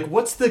 Like,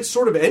 what's the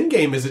sort of end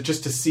game? Is it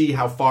just to see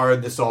how far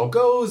this all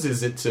goes?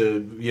 Is it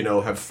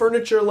to, have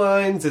furniture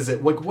lines? Is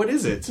it, what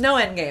is it? No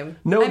end game.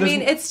 No, I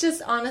mean, it's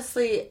just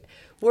honestly,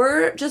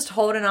 we're just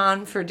holding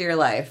on for dear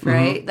life,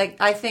 right? Mm-hmm. Like,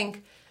 I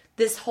think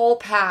this whole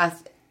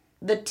path,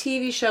 the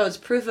TV show is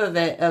proof of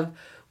it, of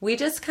we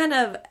just kind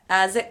of,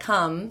 as it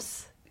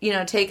comes,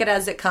 take it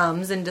as it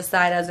comes and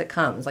decide as it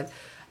comes. Like,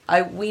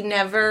 we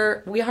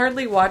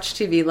hardly watch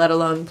TV, let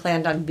alone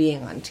planned on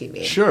being on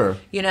TV. Sure.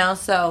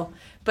 So...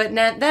 But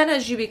then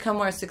as you become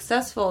more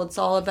successful, it's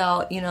all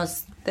about,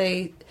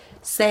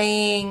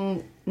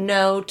 saying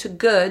no to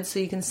good so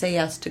you can say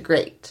yes to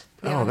great.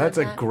 Oh, that's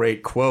a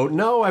great quote.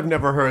 No, I've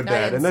never heard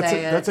that. And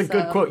that's a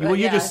good quote. Well,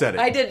 you just said it.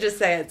 I did just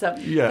say it. So,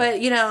 yeah.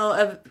 But,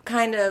 of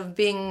kind of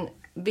being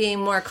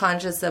more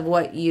conscious of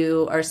what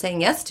you are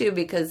saying yes to,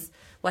 because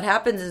what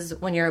happens is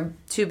when you're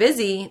too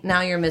busy,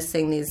 now you're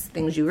missing these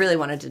things you really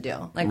wanted to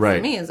do. Like Right.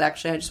 for me, is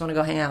actually I just want to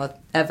go hang out with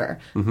Ever,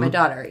 my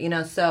daughter,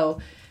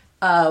 so...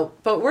 but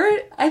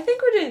I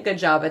think we're doing a good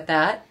job at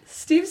that.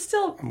 Steve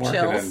still I'm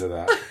working chills. into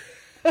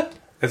that.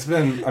 It's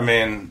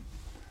been,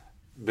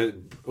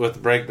 with the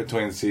break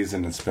between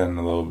season, it's been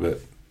a little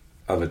bit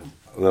of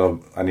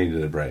I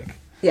needed a break.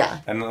 Yeah.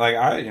 And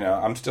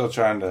I'm still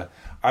trying to,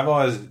 I've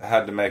always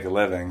had to make a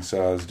living,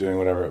 so I was doing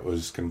whatever it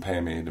was going to pay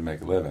me to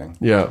make a living.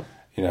 Yeah.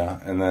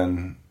 And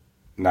then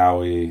now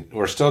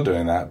we're still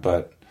doing that,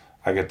 but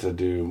I get to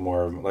do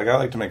more, I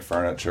like to make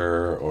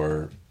furniture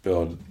or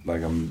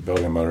I'm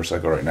building a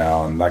motorcycle right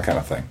now and that kind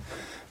of thing.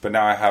 But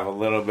now I have a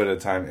little bit of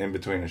time in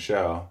between a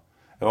show.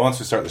 And once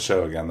we start the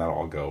show again, that'll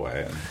all go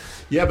away.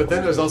 Yeah, but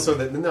then there's also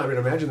that. No, I mean,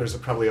 imagine there's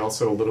probably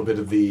also a little bit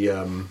of the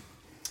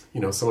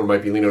someone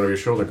might be leaning over your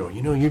shoulder going,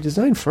 you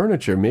design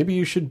furniture. Maybe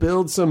you should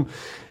build some.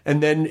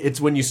 And then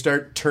it's when you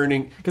start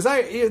turning, because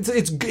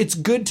it's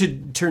good to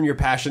turn your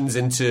passions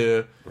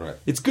into. Right.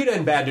 It's good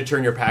and bad to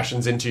turn your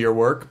passions into your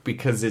work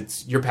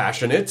because you're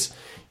passionate.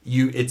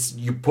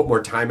 You put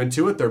more time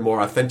into it. There are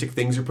more authentic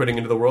things you're putting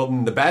into the world.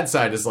 And the bad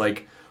side is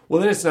like, well,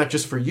 then it's not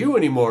just for you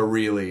anymore,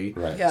 really.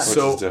 Right. Yeah.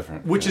 So, which is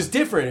different. Which is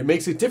different. It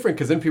makes it different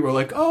because then people are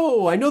like,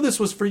 oh, I know this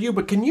was for you,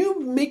 but can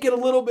you make it a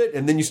little bit?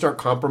 And then you start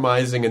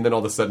compromising, and then all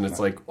of a sudden it's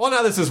like, well,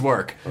 now this is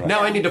work. Right.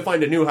 Now I need to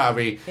find a new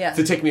hobby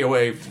to take me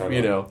away, You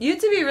have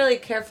to be really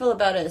careful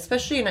about it,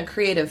 especially in a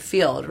creative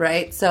field,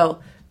 right? So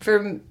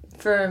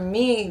for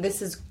me,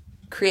 this is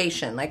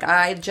creation. Like,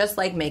 I just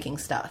like making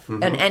stuff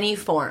in any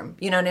form.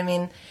 You know what I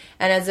mean?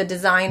 And as a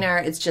designer,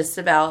 it's just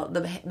about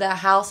the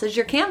house is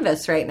your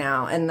canvas right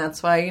now, and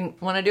that's why you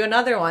want to do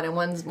another one. And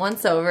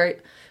once over,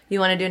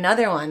 you want to do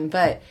another one.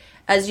 But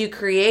as you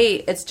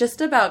create, it's just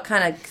about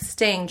kind of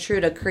staying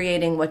true to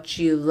creating what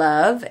you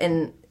love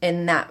in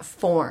that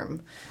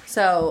form.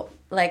 So,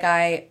 like,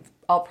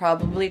 I'll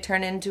probably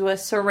turn into a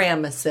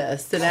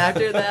ceramicist, and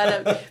after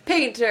that, a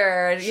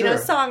painter,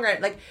 songwriter.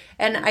 Like,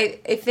 and I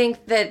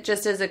think that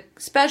just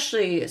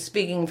especially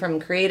speaking from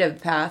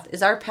creative path,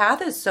 is our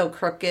path is so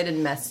crooked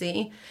and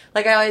messy.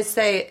 Like I always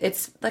say,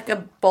 it's like a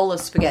bowl of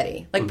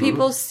spaghetti. Like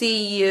people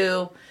see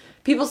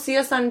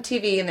us on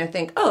TV and they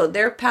think, oh,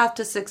 their path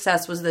to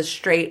success was this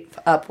straight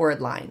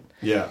upward line.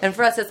 Yeah. And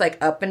for us, it's like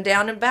up and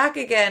down and back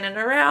again and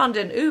around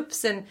and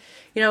oops. And,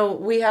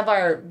 we have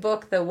our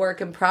book, the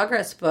Work in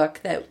Progress book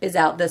that is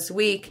out this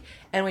week.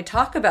 And we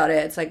talk about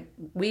it. It's like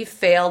we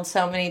failed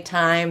so many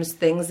times,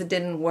 things that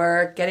didn't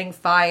work, getting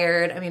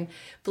fired. I mean,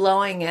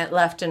 blowing it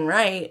left and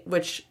right,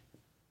 which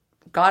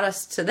got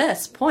us to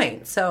this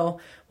point. So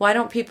why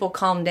don't people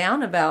calm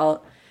down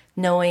about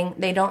knowing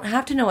they don't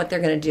have to know what they're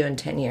going to do in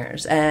 10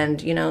 years?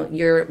 And,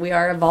 we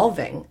are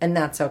evolving, and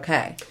that's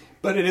okay.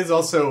 But it is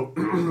also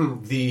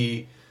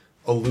the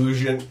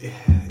illusion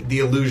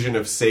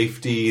of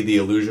safety, the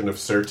illusion of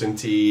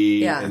certainty.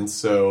 Yeah. And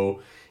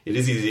so it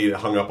is easy to get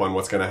hung up on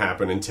what's going to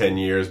happen in 10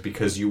 years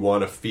because you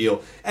want to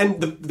feel.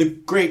 And the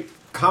great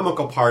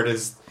comical part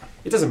is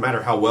it doesn't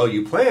matter how well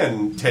you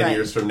plan 10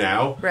 years from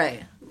now.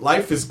 Right.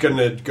 Life is going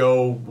to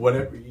go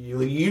whatever.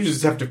 You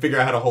just have to figure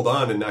out how to hold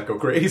on and not go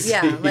crazy.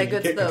 Yeah, like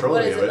what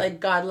is it? Like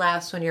God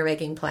laughs when you're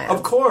making plans.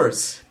 Of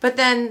course. But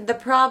then the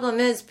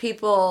problem is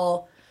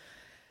people,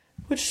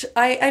 which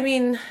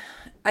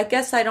I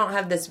guess I don't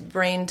have this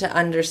brain to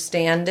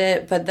understand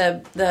it, but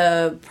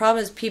the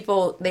problem is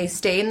people, they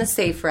stay in the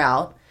safe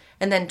route,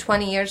 and then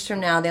 20 years from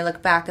now, they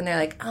look back and they're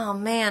like, oh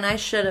man, I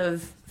should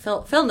have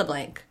fill in the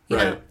blank.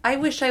 I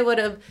wish I would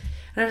have.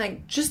 And I'm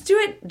like, just do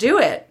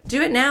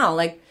it now.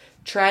 Like,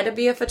 try to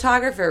be a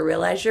photographer,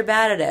 realize you're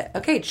bad at it.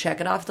 Okay, check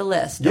it off the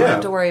list. Don't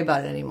have to worry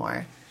about it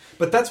anymore.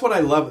 But that's what I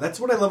love. That's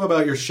what I love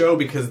about your show,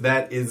 because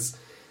that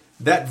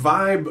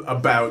vibe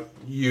about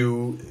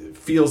you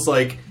feels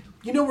like,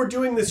 we're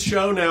doing this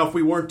show now. If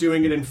we weren't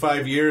doing it in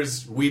 5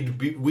 years,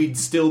 we'd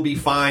still be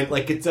fine.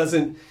 Like, it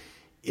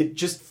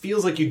just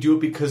feels like you do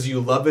it because you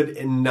love it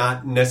and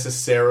not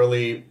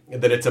necessarily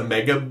that it's a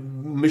mega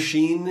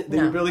machine that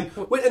you're building.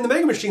 And the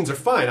mega machines are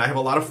fine. I have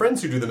a lot of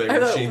friends who do the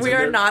mega machines. We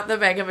are not the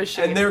mega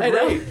machine. And they're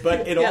great.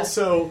 But it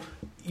also,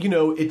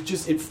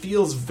 it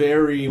feels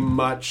very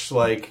much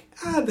like,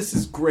 this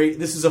is great.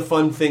 This is a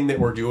fun thing that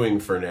we're doing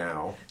for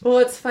now. Well,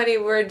 it's funny.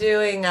 We're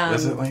doing...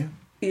 Is it, Leanne?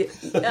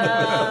 Is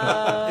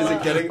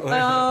it getting? It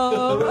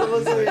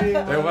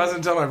wasn't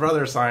until my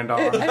brother signed on.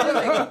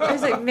 I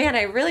was like, man,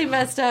 I really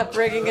messed up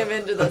bringing him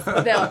into this.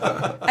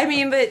 No,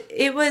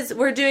 but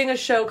we're doing a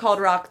show called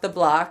Rock the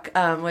Block,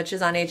 which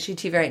is on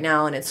HGTV right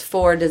now, and it's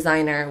for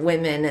designer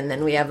women, and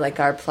then we have like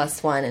our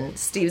 +1, and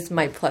Steve's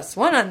my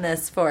 +1 on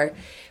this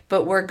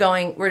but we're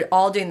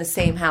all doing the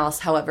same house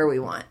however we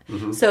want.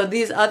 Mm-hmm. So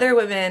these other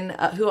women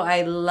who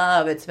I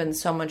love, it's been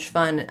so much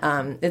fun.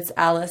 It's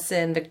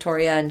Allison,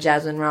 Victoria, and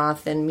Jasmine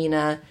Roth, and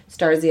Mina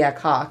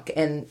Starziak-Hawk,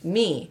 and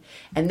me.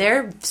 And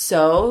they're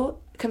so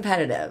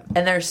competitive,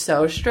 and they're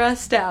so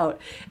stressed out.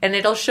 And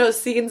it'll show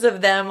scenes of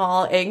them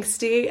all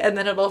angsty, and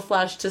then it'll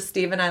flash to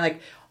Steve and I,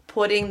 like,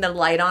 putting the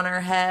light on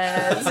our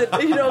heads, and,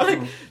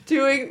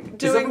 doing.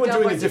 Is everyone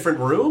doing a different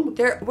room?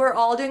 We're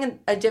all doing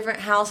a different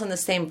house on the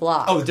same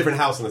block. Oh, a different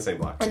house on the same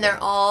block. And they're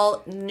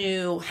all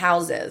new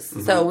houses.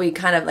 Mm-hmm. So we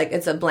kind of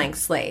it's a blank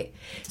slate.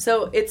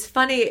 So it's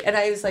funny. And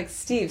I was like,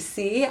 Steve,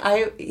 see?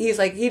 He's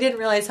like, he didn't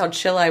realize how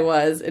chill I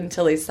was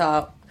until he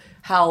saw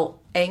how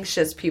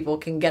anxious people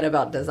can get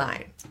about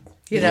design.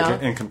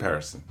 In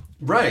comparison.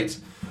 Right.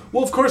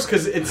 Well, of course,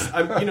 because it's,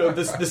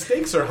 the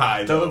stakes are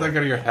high. Don't let that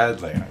go to your head,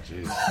 Leanne.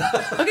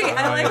 Jeez. Okay,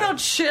 I like how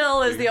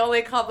chill is the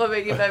only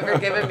compliment you've ever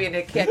given me, and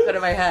it can't go to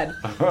my head.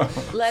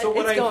 So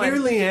what I hear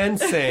Leanne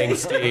saying,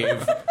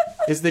 Steve,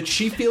 is that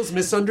she feels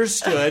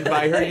misunderstood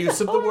by her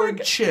use of the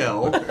word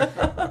chill.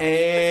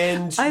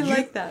 And I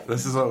like that.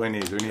 This is what we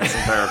need. We need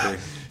some therapy.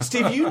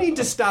 Steve, you need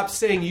to stop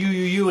saying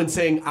you and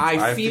saying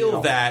I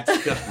feel that.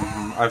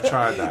 I've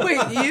tried that.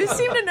 Wait, you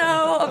seem to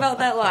know about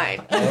that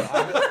line.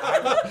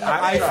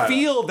 I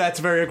feel that's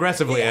very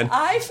aggressive, Leanne.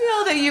 I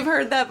feel that you've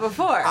heard that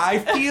before. I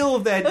feel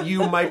that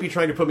you might be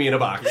trying to put me in a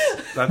box.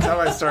 That's how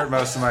I start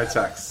most of my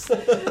texts.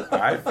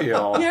 I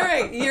feel. You're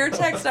right. Your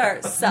texts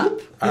are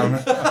sup.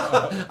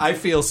 I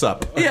feel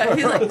sup. Yeah,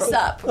 he's like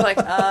sup. I'm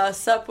like,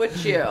 sup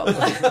with you.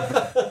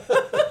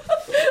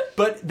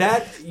 But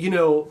that,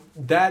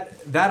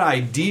 that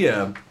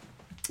idea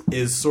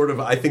is sort of,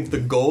 I think, the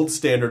gold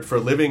standard for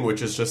living,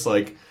 which is just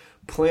like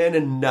plan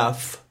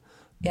enough.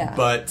 Yeah.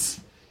 But,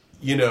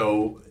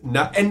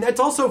 not, and that's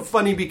also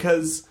funny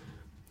because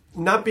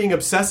not being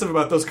obsessive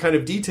about those kind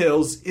of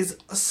details is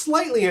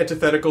slightly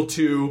antithetical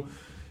to,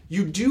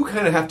 you do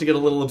kind of have to get a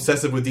little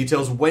obsessive with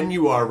details when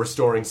you are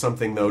restoring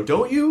something, though,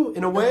 don't you,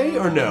 in a way,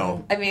 or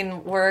no? I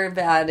mean, we're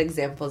bad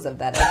examples of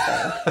that,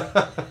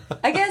 I think.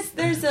 I guess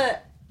there's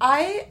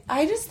I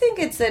just think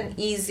it's an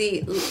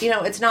easy,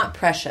 it's not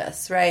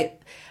precious, right?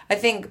 I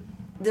think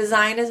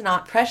design is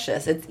not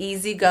precious. It's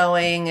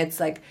easygoing. It's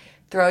like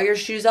throw your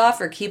shoes off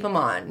or keep them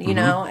on, you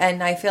know?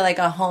 And I feel like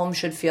a home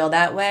should feel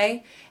that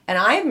way. And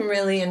I'm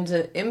really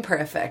into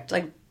imperfect.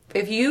 Like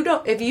if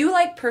you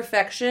like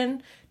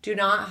perfection, do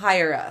not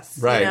hire us.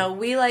 Right.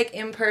 We like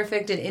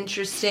imperfect and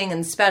interesting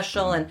and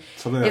special and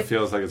something that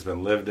feels like it's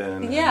been lived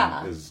in.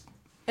 Yeah.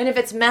 And if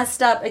it's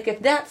messed up, like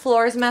if that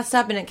floor is messed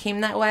up and it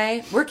came that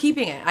way, we're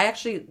keeping it.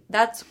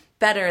 That's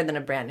better than a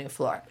brand new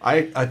floor.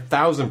 I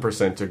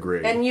 1,000%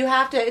 agree. And you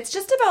have to, it's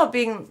just about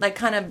being like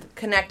kind of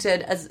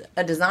connected as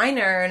a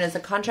designer and as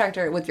a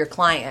contractor with your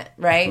client,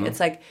 right? Mm-hmm.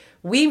 It's like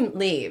we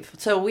leave.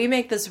 So we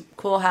make this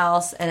cool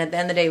house and at the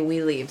end of the day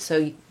we leave.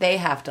 So they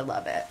have to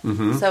love it.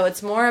 Mm-hmm. So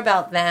it's more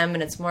about them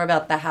and it's more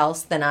about the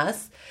house than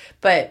us.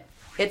 But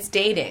it's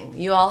dating.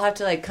 You all have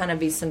to like kind of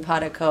be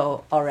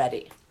simpatico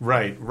already.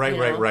 Right.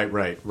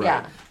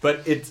 Yeah.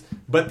 But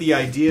the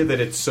idea that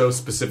it's so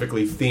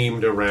specifically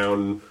themed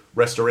around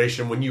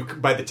restoration,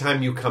 by the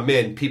time you come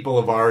in, people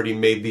have already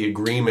made the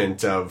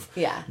agreement of.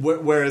 Yeah.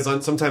 Whereas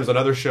sometimes on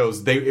other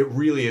shows, it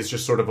really is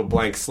just sort of a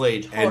blank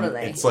slate, Totally.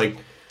 And it's like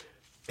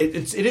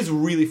it is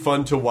really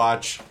fun to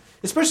watch,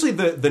 especially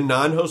the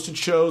non-hosted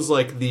shows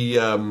like the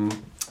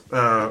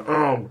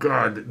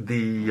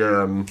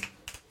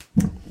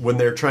when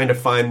they're trying to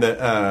find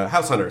the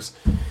house hunters.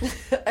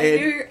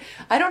 I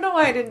don't know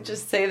why I didn't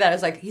just say that. I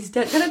was like, he's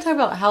going to talk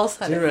about house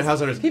hunters. House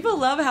hunters. People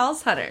love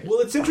house hunters. Well,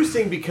 it's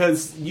interesting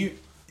because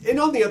and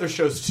on the other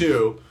shows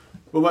too,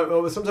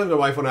 sometimes my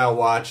wife and I will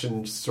watch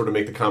and just sort of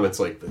make the comments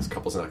like, this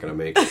couple's not going to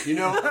make it,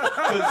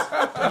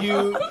 because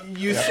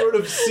you sort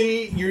of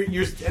see,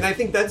 and I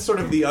think that's sort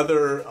of the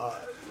other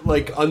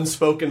like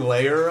unspoken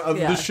layer of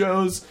the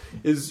shows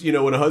is,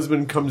 when a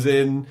husband comes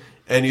in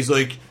and he's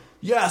like,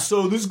 yeah,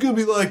 so this is going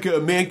to be like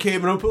a man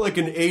cave, and I'll put like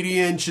an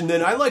 80-inch, and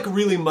then I like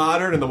really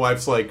modern, and the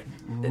wife's like,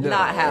 no.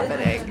 Not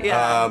happening.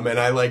 Yeah. And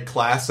I like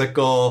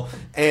classical,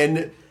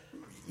 and,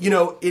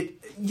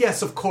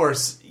 yes, of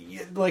course,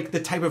 like the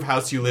type of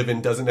house you live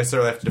in doesn't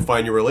necessarily have to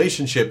define your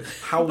relationship.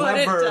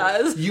 However, it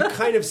does. You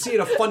kind of see at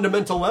a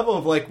fundamental level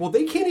of like, well,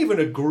 they can't even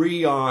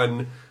agree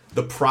on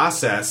the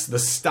process, the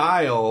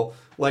style,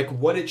 like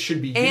what it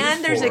should be used for.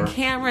 And there's a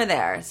camera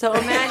there. So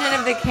imagine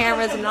if the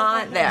camera's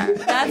not there.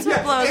 That's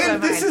what blows my mind.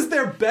 And this is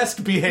their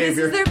best behavior. This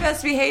is their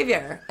best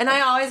behavior. And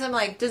I always am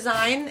like,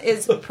 design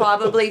is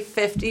probably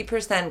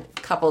 50%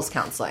 couples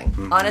counseling.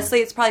 Mm-hmm. Honestly,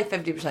 it's probably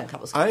 50%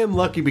 couples counseling. I am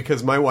lucky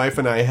because my wife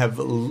and I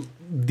have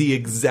the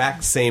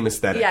exact same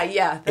aesthetic.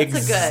 Yeah. That's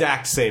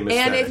exact same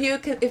aesthetic.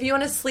 And if you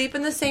want to sleep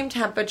in the same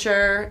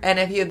temperature and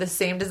if you have the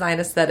same design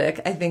aesthetic,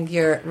 I think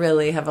you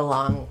really have a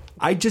long...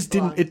 I just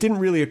didn't. It didn't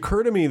really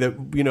occur to me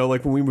that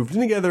like when we moved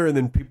in together, and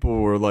then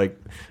people were like,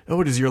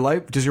 "Oh, does your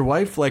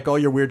wife like all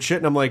your weird shit?"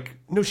 And I'm like,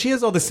 "No, she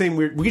has all the same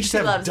weird. We just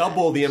have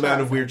double the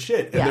amount of weird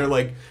shit." And they're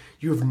like,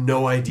 "You have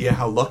no idea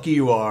how lucky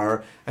you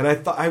are." And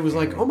I was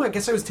like, "Oh my, I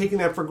guess I was taking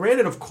that for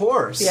granted." Of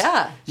course,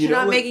 yeah. She's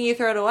not making you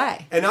throw it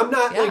away, and I'm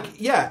not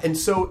And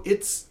so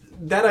it's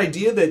that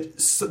idea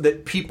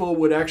that people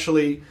would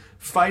actually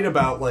fight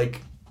about,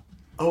 like,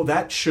 "Oh,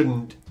 that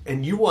shouldn't."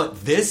 And you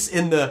want this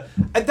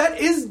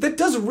that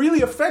does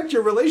really affect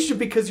your relationship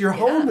because your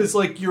home is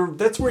like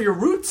that's where your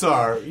roots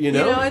are,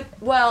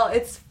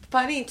 it's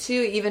funny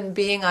too, even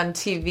being on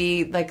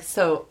TV, like,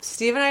 so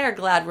Steve and I are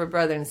glad we're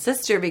brother and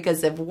sister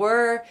because if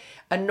we're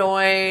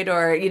annoyed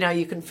or,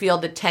 you can feel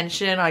the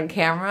tension on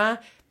camera,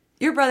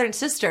 you're brother and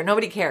sister.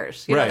 Nobody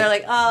cares. They're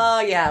like, oh,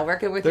 yeah,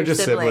 working with your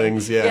just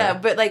siblings, yeah. Yeah,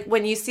 but like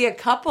when you see a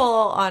couple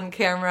on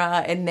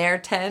camera and they're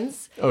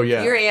tense,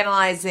 you're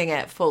analyzing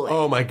it fully.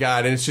 Oh, my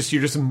God. And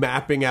you're just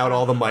mapping out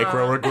all the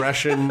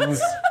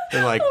microaggressions.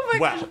 And like, oh my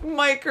gosh,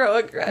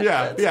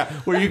 microaggressions. Yeah.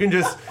 Where you can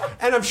just,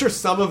 and I'm sure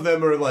some of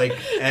them are like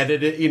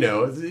edited, It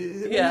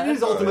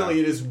is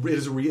ultimately, it is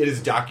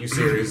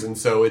docuseries. And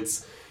so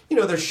it's,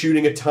 they're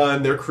shooting a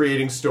ton, they're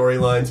creating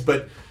storylines,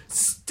 but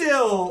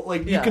still,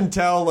 like, you can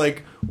tell,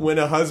 like, when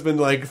a husband,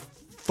 like,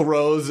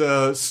 throws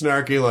a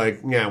snarky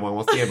like, yeah, well,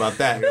 we'll see about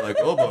that. And you're like,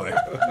 oh boy,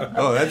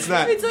 oh, that's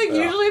not. It's like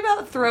usually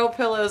about throw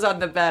pillows on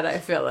the bed. I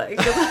feel like,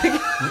 and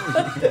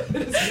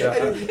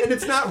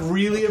it's not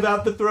really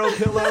about the throw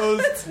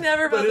pillows. It's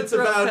never about but the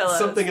throw pillows. But it's about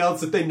something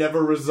else that they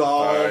never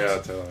resolved. Oh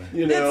yeah, totally.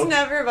 You know, it's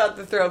never about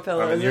the throw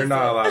pillows. I mean, you're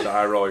not allowed to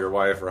eye roll your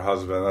wife or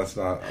husband. That's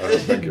not. I don't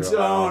think you're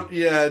allowed.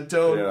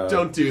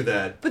 Don't do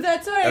that. But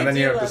that's what I do. And then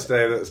you have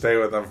to stay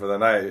with them for the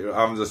night.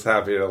 I'm just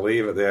happy to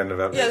leave at the end of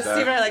every day. Yeah,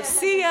 Steve and I are like,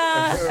 see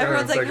ya.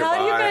 Everyone's like, how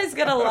do you guys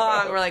get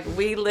along? We're like,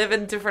 we live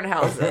in different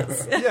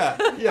houses.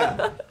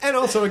 yeah. And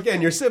also,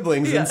 again, you're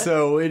siblings, and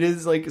so it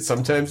is like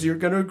sometimes you're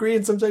going to agree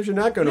and sometimes you're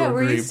not going to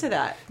agree. Yeah, we're used to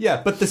that.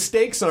 Yeah, but the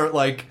stakes aren't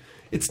like,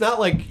 it's not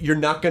like you're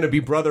not going to be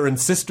brother and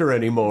sister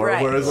anymore,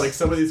 right. Whereas like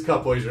some of these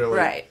couples, you're like,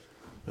 right.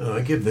 Oh,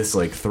 I give this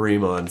like 3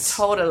 months.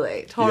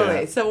 Totally.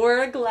 Yeah. So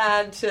we're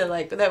glad to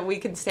like that we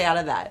can stay out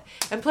of that.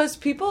 And plus,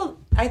 people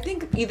I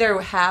think either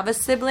have a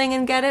sibling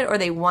and get it, or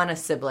they want a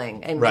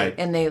sibling and right.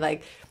 and they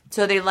like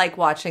so they like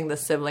watching the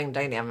sibling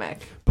dynamic.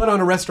 But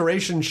on a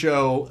restoration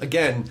show,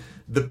 again,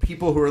 the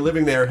people who are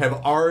living there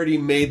have already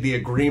made the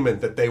agreement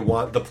that they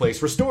want the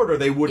place restored, or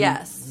they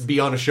wouldn't be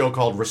on a show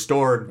called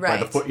Restored by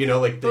the foot. You know,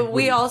 like. But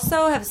we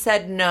also have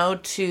said no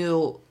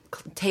to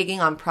taking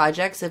on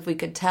projects if we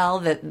could tell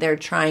that they're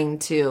trying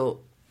to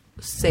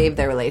save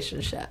their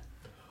relationship.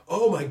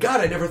 Oh my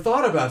God, I never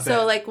thought about that.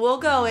 So like we'll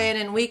go in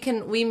and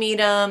we meet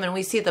them and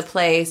we see the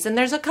place, and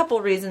there's a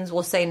couple reasons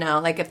we'll say no.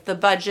 Like if the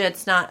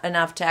budget's not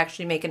enough to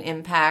actually make an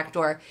impact,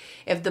 or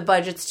if the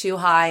budget's too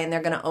high and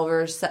they're going to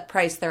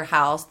overprice their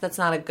house, that's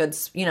not a good,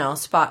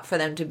 spot for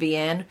them to be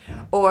in.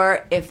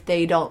 Or if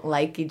they don't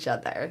like each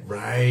other.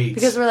 Right.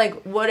 Because we're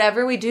like,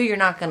 whatever we do, you're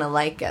not going to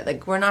like it.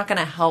 Like we're not going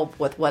to help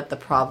with what the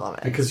problem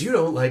is. Because you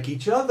don't like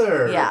each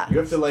other. Yeah. You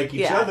have to like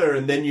each other,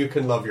 and then you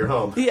can love your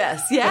home.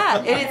 Yes, yeah.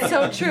 And it's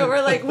so true.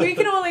 We're like, we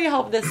can only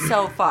help this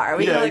so far.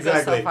 We can only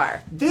go so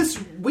far.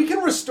 We can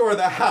restore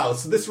the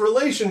house. This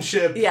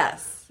relationship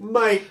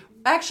might...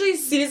 Actually,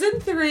 season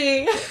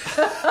 3. Be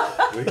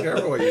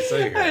careful what you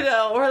say here. I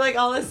know. We're like,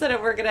 all of a sudden,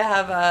 we're going to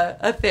have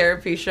a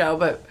therapy show,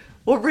 but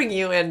we'll bring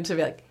you in to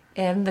be like,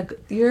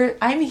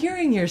 I'm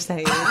hearing you're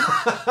saying.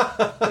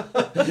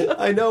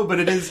 I know,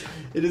 but it is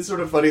sort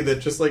of funny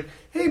that just like,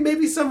 hey,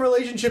 maybe some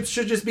relationships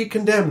should just be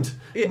condemned.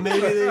 Maybe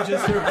they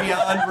just are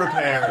beyond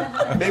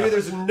repair. Maybe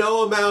there's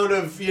no amount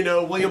of,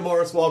 William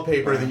Morris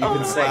wallpaper that you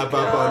can slap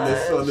up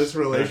on this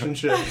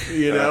relationship,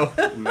 No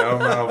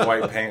amount of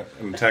white paint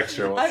and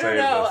texture will save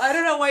us. I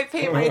don't know. White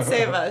paint might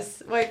save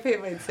us.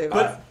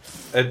 But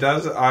it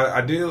does.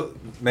 I do.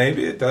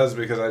 Maybe it does,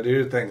 because I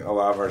do think a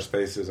lot of our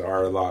spaces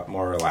are a lot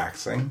more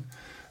relaxing,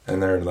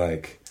 and they're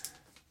like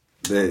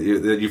that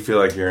you feel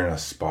like you're in a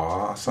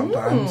spa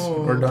sometimes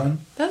when we're done.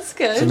 That's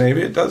good. So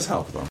maybe it does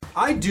help them.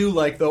 I do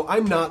like, though,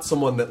 I'm not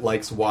someone that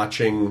likes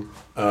watching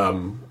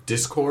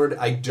Discord.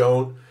 I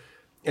don't,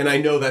 and I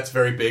know that's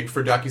very big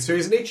for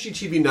docuseries, and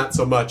HGTV not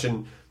so much,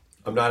 and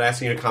I'm not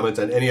asking you to comment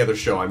on any other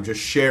show. I'm just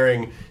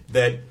sharing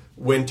that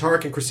when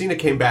Tarek and Christina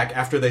came back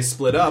after they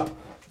split up,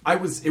 it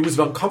was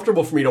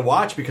uncomfortable for me to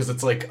watch, because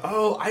it's like,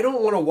 oh, I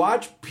don't want to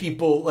watch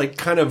people like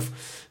kind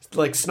of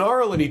like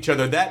snarl at each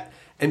other.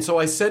 And so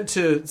I said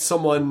to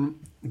someone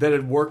that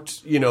had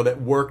worked,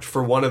 that worked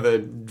for one of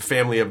the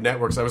family of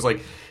networks, I was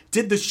like,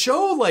 did the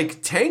show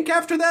like tank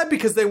after that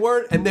because they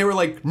weren't? And they were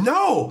like,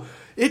 no.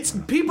 It's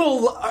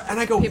people, and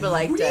I go, people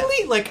liked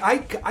really? It. Like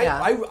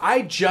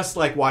I just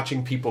like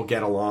watching people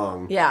get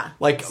along. Yeah.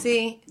 Like,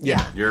 see,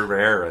 yeah, you're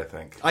rare. I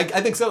think. I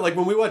think so. Like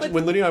when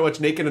Lydia and I watch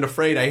Naked and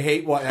Afraid, I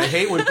hate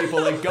when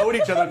people like go at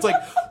each other. It's like,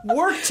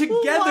 work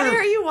together. Why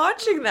are you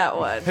watching that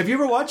one? Have you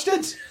ever watched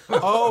it?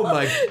 Oh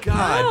my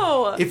God!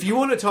 No. If you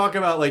want to talk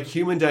about like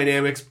human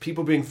dynamics,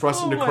 people being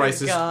thrust into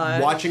crisis,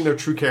 watching their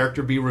true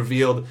character be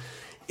revealed,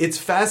 it's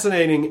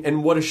fascinating.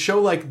 And what a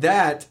show like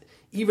that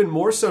even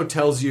more so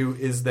tells you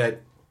is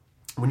that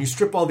when you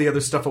strip all the other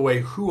stuff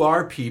away, who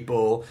are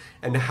people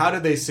and how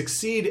do they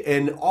succeed?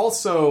 And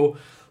also,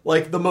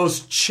 like, the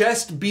most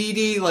chest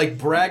beady, like,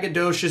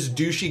 braggadocious,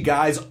 douchey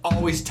guys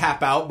always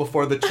tap out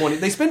before the 20...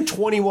 They spend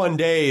 21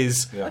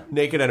 days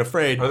naked and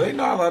afraid. Are they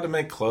not allowed to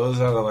make clothes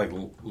out of, like,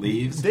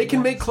 leaves? They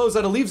can make clothes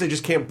out of leaves. They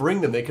just can't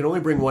bring them. They can only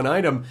bring one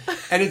item.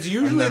 And it's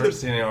usually... I've never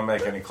seen anyone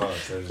make any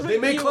clothes. They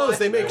make clothes.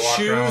 They make shoes.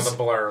 Walk around with a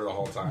blur the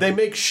whole time. They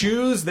make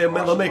shoes.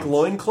 They'll make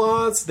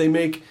loincloths. They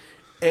make...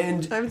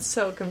 And I'm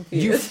so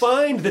confused. You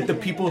find that the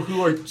people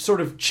who are sort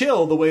of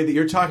chill, the way that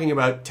you're talking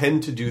about,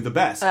 tend to do the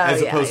best,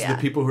 as opposed to the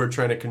people who are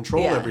trying to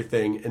control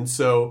everything. And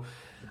so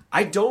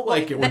I don't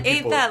like it when people...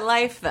 Ain't that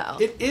life, though?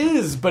 It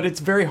is, but it's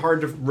very hard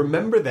to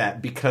remember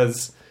that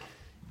because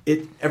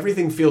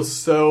everything feels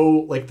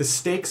so... Like, the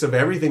stakes of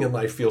everything in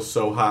life feel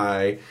so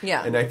high.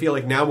 Yeah. And I feel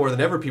like now more than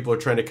ever, people are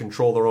trying to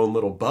control their own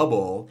little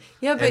bubble.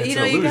 Yeah, but, you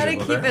got to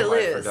keep it loose.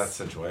 Life or death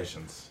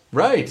situations.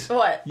 Right.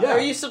 What? Yeah. Are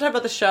you still talking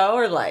about the show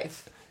or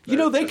life? You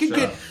know, they could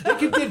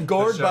get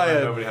gored by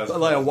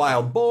a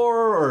wild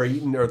boar or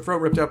eaten or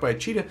throat ripped out by a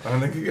cheetah.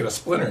 And they could get a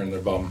splinter in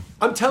their bum.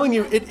 I'm telling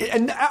you,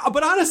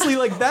 but honestly,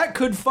 like that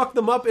could fuck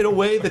them up in a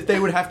way that they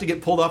would have to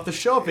get pulled off the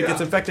show if it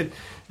gets infected.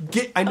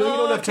 I know you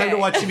don't have time to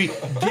watch TV.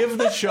 Give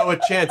the show a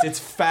chance. It's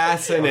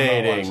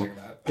fascinating.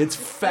 It's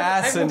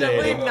fascinating. I'm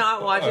definitely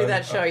not watching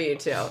that show, you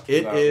two.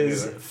 It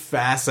is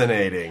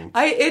fascinating.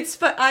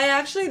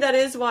 That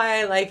is why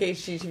I like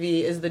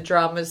HGTV. Is the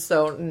drama is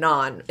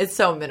it's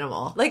so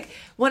minimal. Like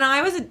when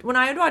I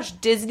would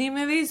watch Disney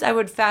movies, I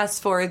would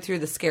fast forward through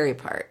the scary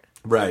part.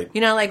 Right.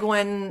 You know, like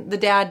when the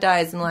dad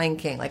dies in Lion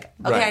King. Like,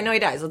 okay, right. I know he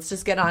dies. Let's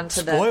just get on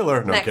to the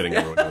spoiler. No, I'm kidding.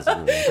 Everyone knows the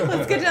movie.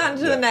 Let's get on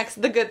to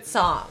the good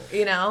song.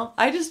 You know,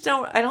 I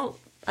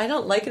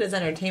don't like it as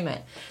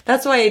entertainment.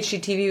 That's why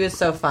HGTV was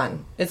so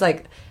fun. It's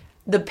like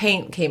the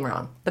paint came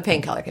wrong. The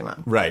paint color came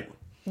wrong. Right.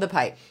 The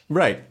pipe.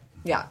 Right.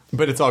 Yeah.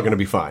 But it's all going to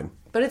be fine.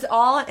 But it's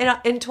all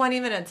in 20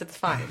 minutes. It's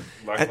fine.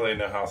 Luckily,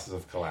 no houses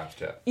have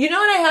collapsed yet. You know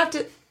what I have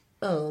to...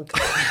 Oh,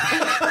 God.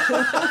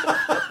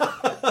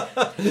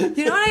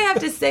 You know what I have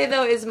to say,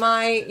 though, is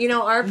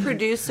our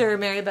producer,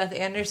 Mary Beth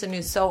Anderson,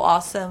 who's so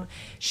awesome,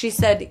 she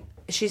said,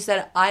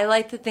 I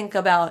like to think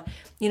about,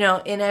 in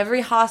every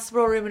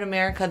hospital room in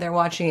America, they're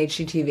watching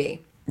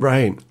HGTV.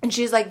 Right. And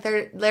she's like,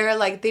 they're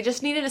like, they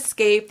just need an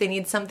escape. They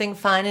need something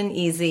fun and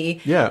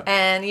easy. Yeah.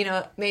 And,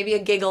 maybe a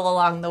giggle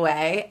along the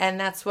way. And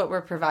that's what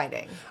we're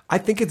providing. I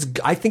think it's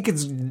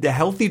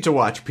healthy to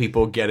watch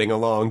people getting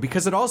along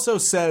because it also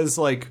says,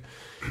 like,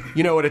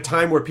 at a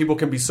time where people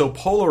can be so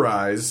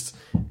polarized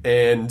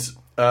and,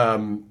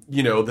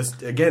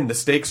 the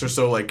stakes are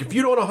so, like, if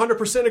you don't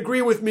 100%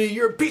 agree with me,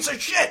 you're a piece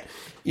of shit,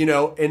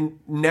 and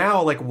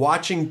now, like,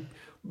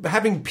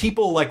 having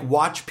people like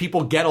watch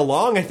people get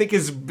along, I think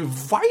is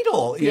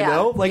vital,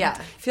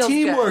 Feels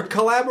teamwork, good.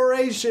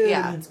 Collaboration,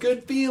 it's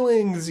good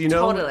feelings,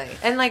 Totally.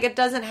 And like, it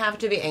doesn't have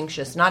to be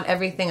anxious. Not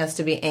everything has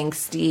to be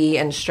angsty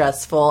and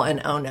stressful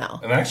and oh no.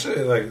 And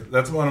actually, like,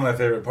 that's one of my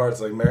favorite parts.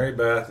 Like Mary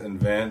Beth and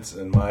Vince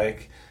and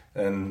Mike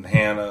and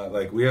Hannah,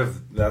 like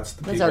that's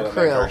the people that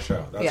make our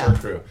show. That's our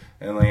crew.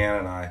 And Leanne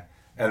and I.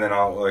 And then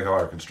all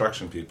our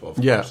construction people, of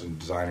course, and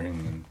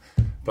designing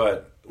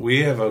but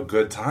we have a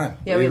good time.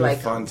 Yeah, we like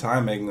a fun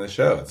time making the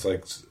show. It's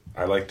like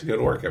I like to go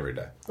to work every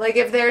day. Like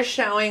if they're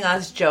showing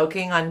us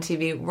joking on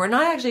TV, we're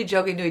not actually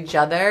joking to each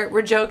other.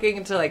 We're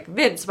joking to like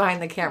Vince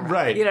behind the camera.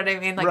 Right. You know what I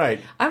mean? Like,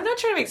 right. I'm not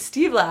trying to make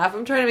Steve laugh.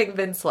 I'm trying to make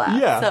Vince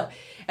laugh. Yeah. So,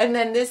 and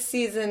then this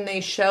season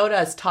they showed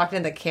us talking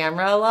to the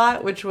camera a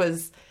lot, which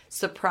was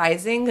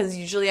surprising because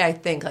usually I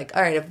think like,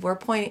 all right, if we're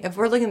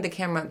looking at the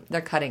camera, they're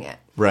cutting it.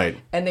 Right.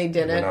 And they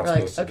didn't. We're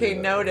like, okay,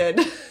 noted.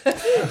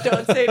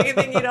 Don't say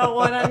anything you don't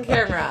want on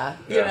camera,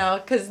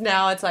 because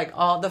now it's like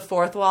the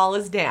fourth wall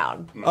is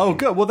down. Oh,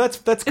 good. Well, that's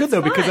good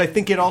though, fun. because I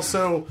think it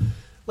also,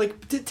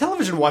 like,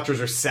 television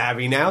watchers are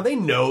savvy now. They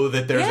know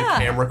that there's a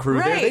camera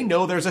crew there. They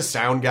know there's a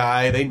sound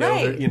guy. They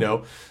know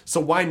that,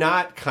 so why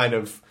not kind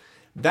of,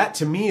 that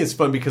to me is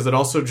fun because it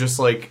also just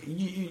like,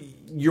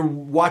 you're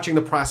watching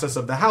the process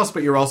of the house,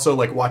 but you're also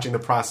like watching the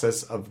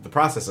process of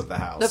the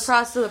house. The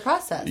process of the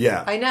process.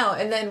 Yeah. I know.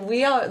 And then we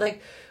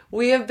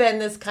have been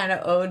this kind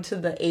of ode to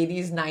the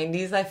 80s,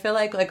 90s. I feel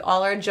like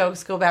all our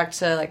jokes go back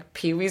to like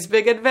Pee-wee's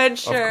Big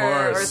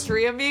Adventure or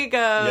Three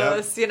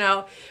Amigos,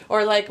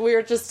 or like we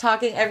were just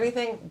talking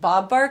everything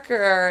Bob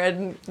Barker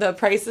and The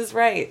Price is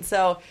Right.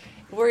 So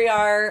we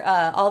are,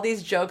 all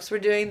these jokes we're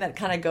doing that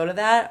kind of go to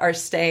that are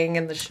staying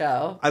in the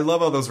show. I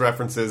love all those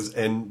references,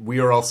 and we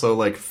are also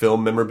like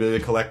film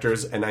memorabilia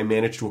collectors, and I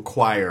managed to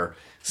acquire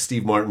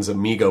Steve Martin's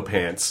Amigo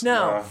pants.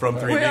 No. From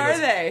Three Where Amigos. are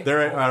they?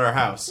 They're at our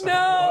house.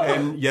 No.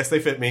 And yes, they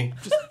fit me.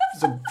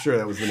 I'm sure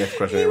that was the next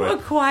question. You anyway.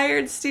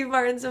 acquired Steve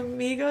Martin's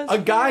Amigos? A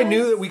guy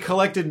knew that we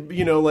collected,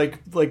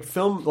 like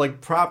film, like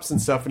props and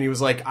stuff, and he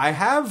was like,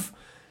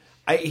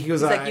 he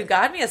was like, you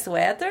got me a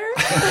sweater?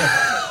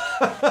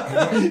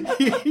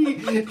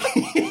 he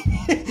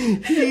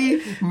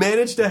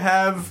managed to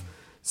have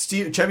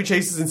Chevy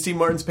Chase's and Steve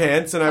Martin's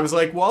pants, and I was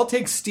like, well, I'll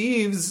take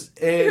Steve's,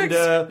 and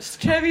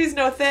Chevy's,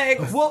 no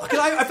thanks. well, because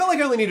I felt like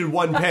I only needed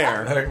one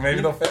pair.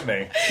 Maybe they'll fit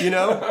me.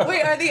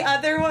 Wait, are the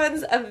other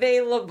ones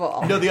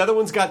available? No, the other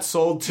ones got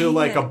sold to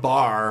like a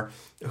bar.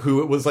 It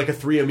was like a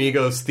Three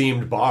Amigos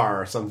themed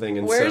bar or something.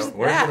 And where's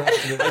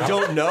that? I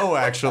don't know,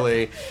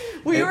 actually.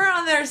 We were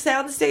on their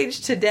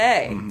soundstage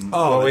today.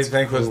 Oh, what we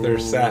think was their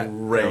set.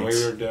 Great. And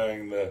we were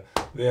doing the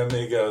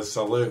Amigos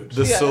salute.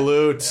 The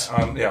salute.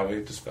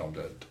 We just filmed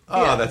it.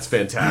 Oh, that's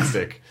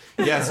fantastic.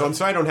 Yeah, so I'm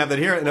sorry I don't have that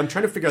here, and I'm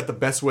trying to figure out the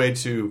best way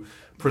to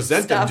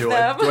present them.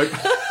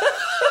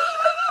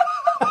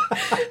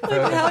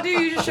 How do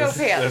you show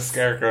pants? The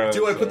scarecrow.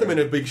 Do I put them in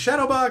a big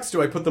shadow box?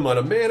 Do I put them on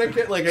a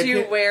mannequin? Do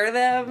you wear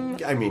them?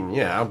 I mean,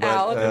 yeah,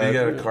 but you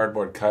get a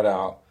cardboard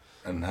cutout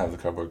and have the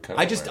cardboard cutout.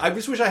 I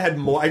just wish I had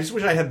more. I just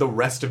wish I had the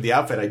rest of the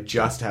outfit. I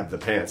just have the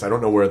pants. I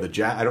don't know where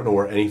I don't know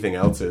where anything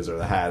else is, or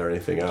the hat, or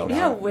anything else.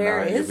 Yeah,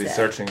 where is you'll be it?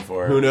 searching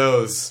for it. Who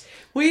knows?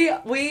 We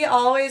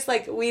always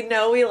we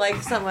know we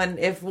like someone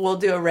if we'll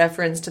do a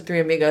reference to Three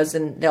Amigos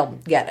and they'll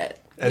get it.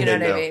 You know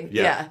what I mean?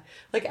 Yeah.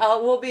 Like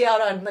we'll be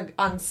out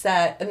on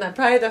set, and then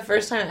probably the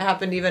first time it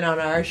happened, even on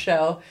our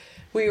show,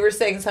 we were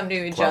saying something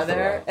to each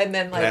other, and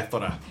then like,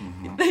 Plethora.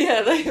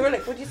 yeah, like, we're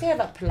like, "What'd you say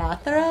about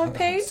plethora of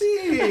paint?"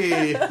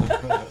 See. Like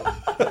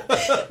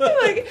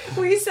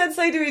we said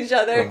something to each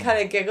other, and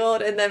kind of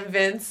giggled, and then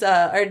Vince,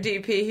 our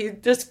DP, he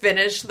just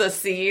finished the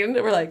scene.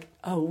 We're like,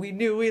 "Oh, we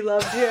knew we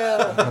loved you.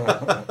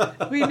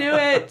 We knew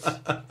it."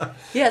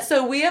 Yeah,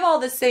 so we have all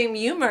the same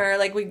humor.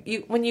 Like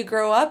when you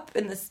grow up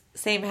in the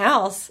same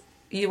house,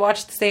 you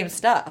watch the same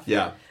stuff.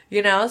 Yeah.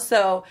 You know,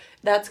 so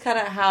that's kind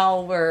of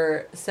how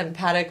we're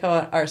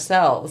simpatico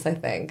ourselves, I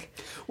think.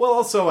 Well,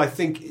 also, I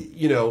think,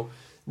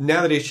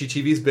 now that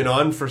HGTV's been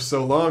on for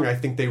so long, I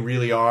think they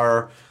really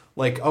are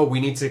like, oh, we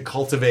need to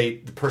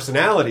cultivate the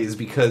personalities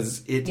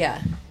because it...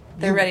 Yeah,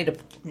 they're ready to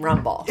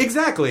rumble.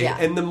 Exactly. Yeah.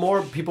 And the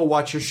more people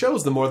watch your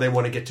shows, the more they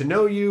want to get to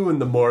know you and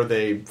the more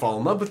they fall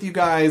in love with you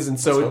guys. And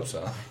so... Let's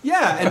hope so.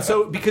 Yeah, and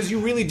so because you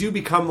really do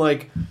become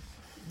like...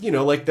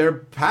 like they're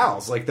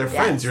pals, like they're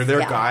friends. You're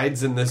their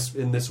guides in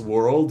this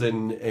world,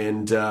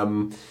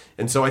 and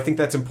so I think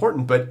that's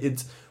important. But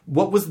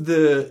what's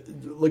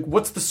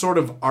the sort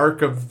of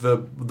arc of the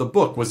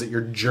book? Was it your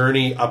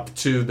journey up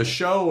to the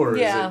show, or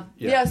is it?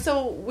 Yeah.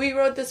 So we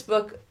wrote this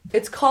book.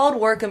 It's called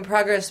Work in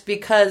Progress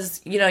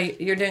because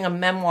you're doing a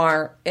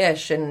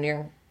memoir-ish, and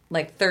you're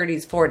like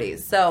 30s,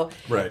 40s. So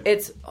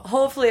it's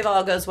hopefully if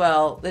all goes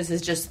well, this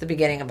is just the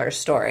beginning of our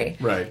story.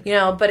 Right.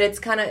 But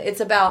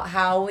it's about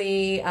how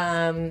we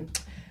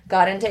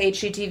got into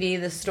HGTV.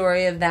 The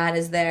story of that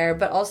is there,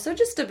 but also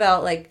just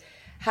about like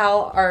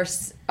how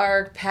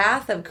our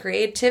path of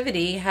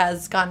creativity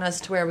has gotten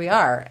us to where we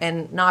are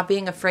and not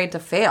being afraid to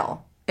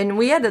fail. And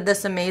we had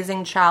this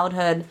amazing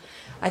childhood.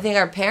 I think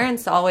our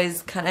parents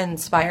always kind of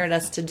inspired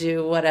us to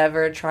do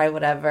whatever, try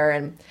whatever,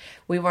 and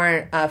we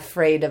weren't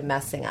afraid of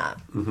messing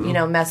up.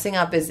 Mm-hmm. Messing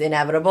up is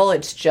inevitable.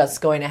 It's just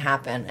going to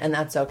happen, and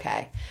that's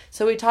okay.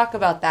 So we talk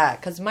about that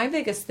because my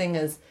biggest thing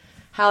is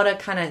how to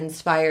kind of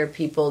inspire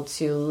people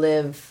to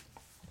live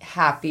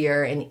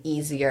happier and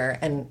easier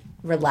and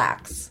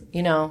relax,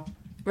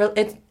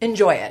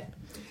 enjoy it.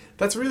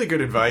 That's really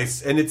good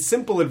advice, and it's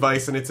simple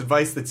advice, and it's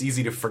advice that's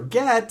easy to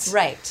forget.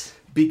 Right.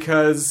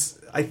 Because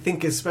I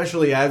think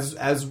especially as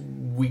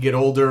we get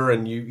older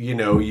and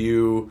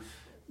you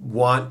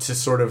want to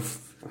sort of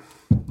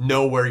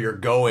know where you're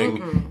going.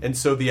 Mm-hmm. And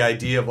so the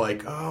idea of like,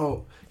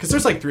 because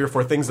there's like 3 or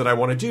 4 things that I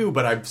want to do,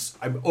 but I'm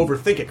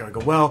overthinking. I go,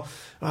 well,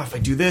 if I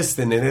do this,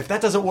 then and if that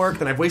doesn't work,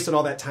 then I've wasted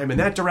all that time in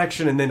that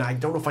direction, and then I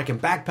don't know if I can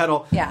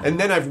backpedal. Yeah. And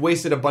then I've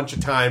wasted a bunch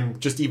of time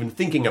just even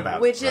thinking about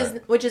it. Which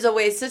is a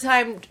waste of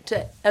time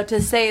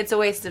to say it's a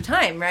waste of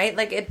time, right?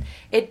 Like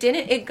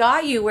it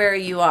got you where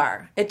you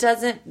are. It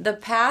doesn't. The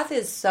path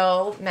is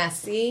so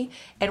messy,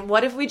 and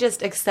what if we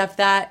just accept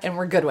that and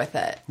we're good with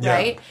it,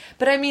 right?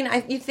 But I mean,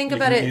 you think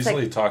about it. You it's can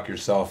easily like, talk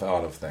yourself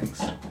out of things.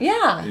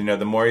 Yeah.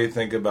 The more you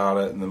think about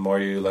it, and the more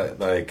you let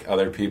like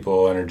other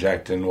people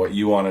interject in what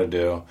you want to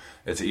do,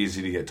 it's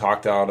easy to get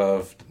talked out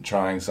of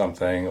trying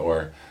something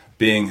or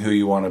being who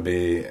you want to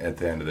be at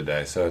the end of the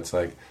day. So it's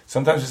like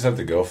sometimes you just have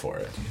to go for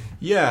it.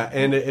 Yeah,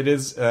 and it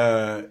is,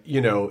 there's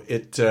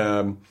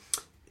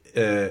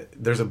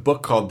a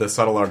book called The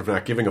Subtle Art of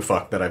Not Giving a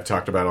Fuck that I've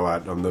talked about a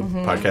lot on the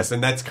podcast,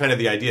 and that's kind of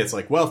the idea. It's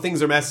like, well,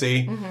 things are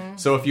messy,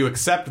 so if you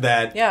accept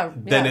that,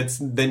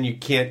 then you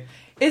can't.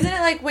 Isn't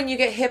it like when you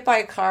get hit by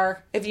a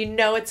car? If you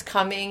know it's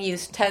coming, you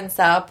tense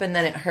up, and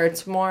then it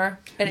hurts more.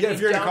 And if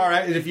you're in a car,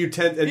 if you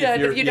tense, and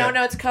if you don't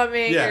know it's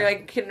coming, you're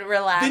like can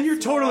relax. Then you're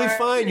totally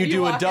fine. You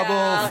do a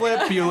double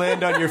flip, you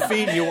land on your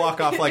feet, and you walk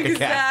off like a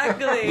cat.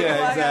 Exactly.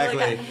 Yeah,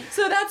 exactly.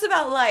 So that's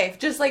about life.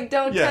 Just like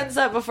don't tense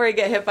up before you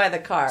get hit by the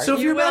car. So if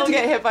you will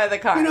get hit by the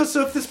car.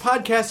 So if this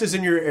podcast is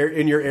in your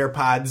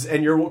AirPods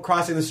and you're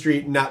crossing the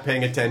street and not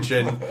paying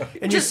attention,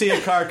 and you see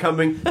a car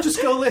coming,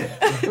 just go live.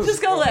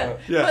 Just go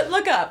live. Yeah. But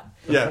look up.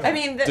 Yeah. I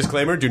mean,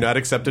 disclaimer: do not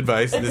accept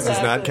advice. Exactly. This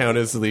does not count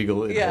as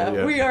legal.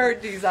 Yeah, we are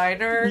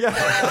designers. Yeah.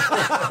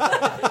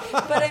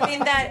 But I mean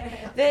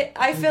that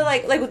I feel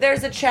like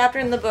there's a chapter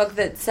in the book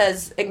that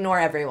says ignore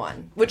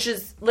everyone, which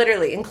is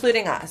literally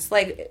including us.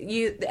 Like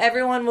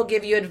everyone will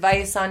give you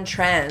advice on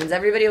trends.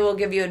 Everybody will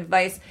give you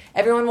advice.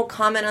 Everyone will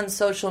comment on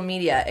social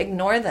media.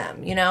 Ignore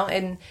them,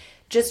 and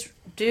just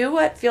do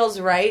what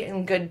feels right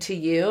and good to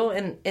you.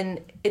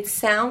 And it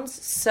sounds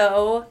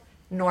so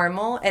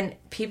normal, and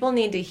people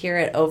need to hear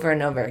it over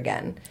and over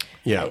again.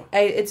 Yeah.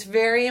 It's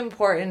very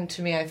important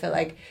to me. I feel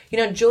like,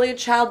 Julia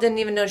Child didn't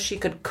even know she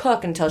could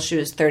cook until she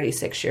was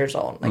 36 years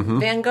old. Like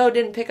Van Gogh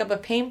didn't pick up a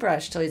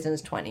paintbrush till he's in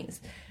his 20s.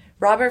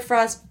 Robert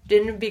Frost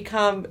didn't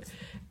become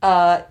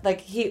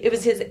it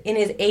was in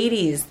his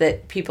 80s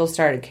that people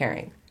started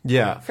caring.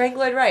 Yeah. Frank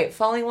Lloyd Wright,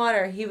 Falling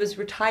Water, he was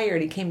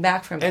retired. He came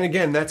back from it. And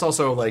again, that's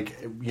also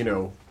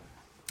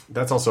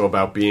that's also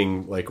about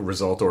being like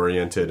result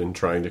oriented and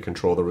trying to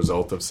control the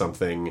result of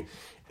something.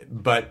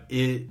 But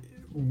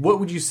what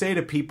would you say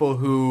to people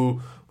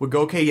who would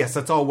go, okay, yes,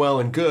 that's all well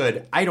and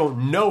good. I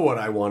don't know what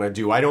I want to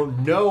do. I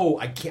don't know.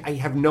 I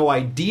have no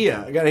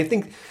idea. Again, I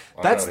think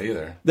that's I don't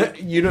either.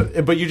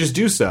 But you just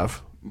do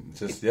stuff.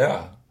 Just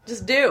yeah.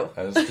 Just do.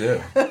 I just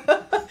do.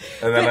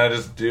 And then I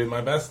just do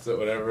my best at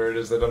whatever it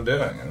is that I'm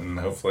doing. And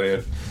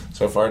hopefully,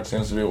 so far, it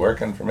seems to be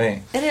working for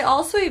me. And it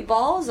also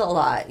evolves a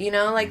lot,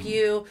 like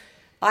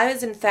I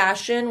was in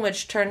fashion,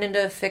 which turned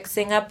into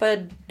fixing up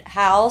a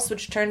house,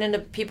 which turned into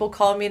people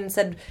calling me and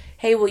said,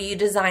 hey, will you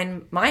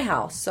design my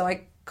house? So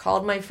I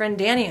called my friend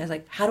Danny. I was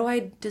like, how do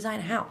I design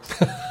a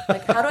house?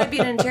 Like, how do I be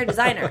an interior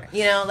designer?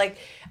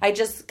 I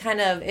just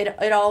kind of,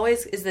 it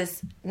always is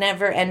this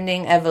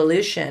never-ending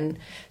evolution.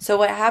 So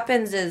what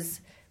happens is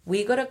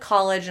we go to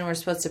college and we're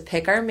supposed to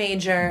pick our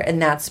major,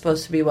 and that's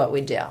supposed to be what we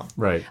do.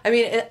 Right. I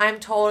mean, I'm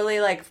totally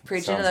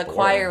preaching to the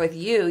choir with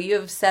you. You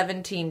have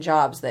 17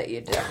 jobs that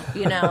you do.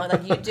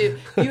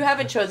 You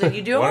haven't chosen.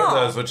 You do them all. One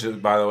of those, which is,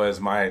 by the way, is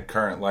my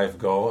current life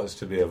goal, is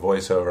to be a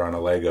voiceover on a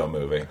Lego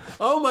movie.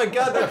 Oh my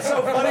God, that's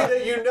so funny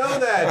that you know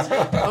that.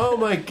 Oh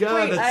my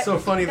God, that's so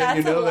funny that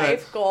you know that.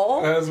 That's a life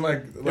goal. That was my.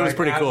 It was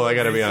pretty cool. I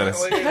gotta be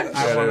honest.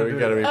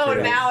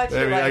 Now it's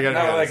your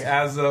life.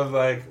 As of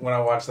when I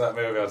watched that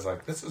movie, I was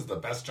like, this is the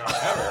best job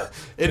ever.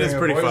 It is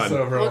pretty fun.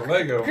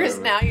 Lego Chris,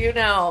 movie. now you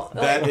know.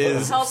 That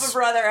is help a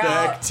brother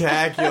out.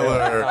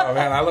 Spectacular. Oh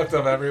man, I looked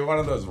up every one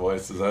of those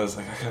voices. I was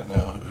like, I gotta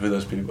know who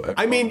those people are.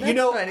 I mean,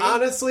 funny.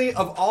 honestly,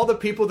 of all the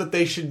people that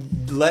they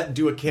should let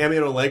do a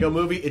cameo in a Lego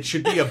movie, it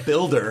should be a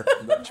builder.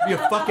 It should be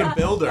a fucking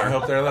builder. I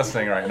hope they're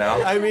listening right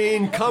now. I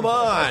mean, come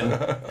on.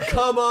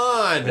 Come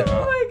on.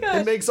 Oh my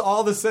gosh. It makes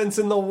all the sense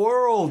in the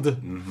world.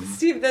 Mm-hmm.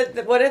 Steve,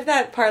 what if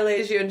that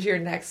parlays you into your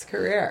next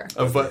career?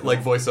 Of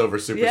voiceover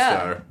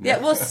superstar. Yeah,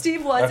 well,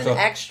 Steve was an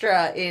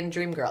extra in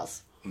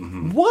Dreamgirls.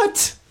 Mm-hmm.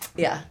 What?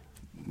 Yeah.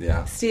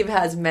 Yeah. Steve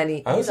has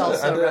many. I He's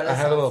also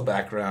had a little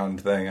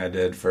background thing I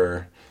did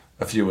for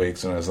a few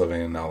weeks when I was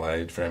living in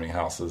LA, framing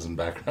houses and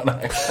background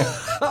acting.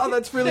 Oh,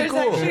 that's really There's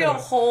cool. actually a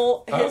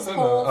whole. I was in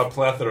a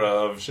plethora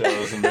of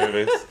shows and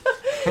movies.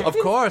 Of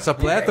course, a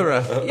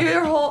plethora.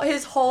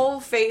 His whole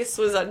face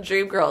was on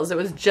Dreamgirls. It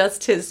was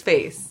just his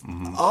face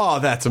Oh,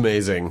 that's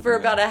amazing. for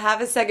about a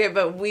half a second,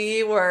 but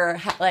we were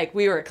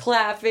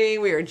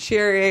clapping, we were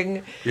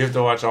cheering. You have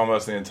to watch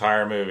almost the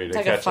entire movie to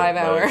Like catch a 5 it.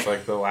 hour. It's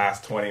like the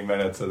last 20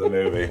 minutes of the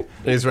movie.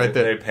 He's right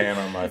there. They pan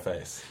on my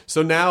face.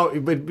 So now,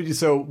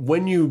 so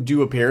when you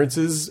do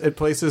appearances at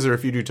places, or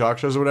if you do talk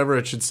shows or whatever,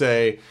 it should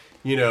say,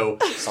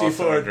 Steve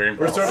Ford. Dream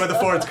We're Girls. starting by the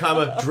Fords,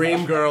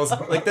 Dream Girls.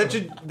 Like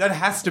that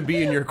has to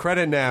be in your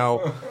credit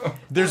now.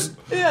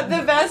 Yeah,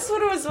 the best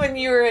one was when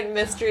you were in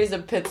Mysteries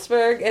of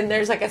Pittsburgh, and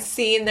there's a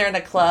scene there in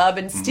a club,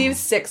 and Steve's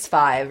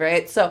 6'5",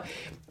 right? So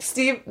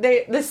Steve,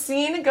 the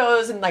scene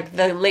goes and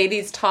the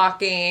lady's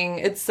talking.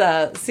 It's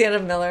Sienna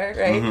Miller,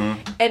 right?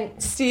 Mm-hmm. And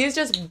Steve's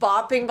just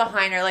bopping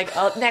behind her,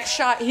 next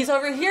shot he's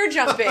over here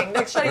jumping.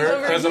 Next shot he's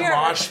over There's here. a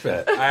mosh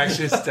pit. I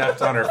actually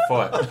stepped on her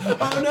foot.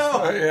 Oh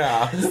no!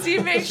 Yeah.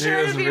 Steve made She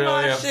sure was to be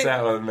really moshing.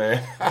 upset with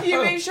me.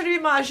 You made sure to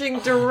be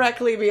moshing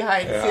directly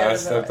behind Yeah, Sienna I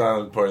stepped Miller.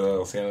 on poor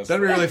little Sienna's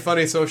That'd be really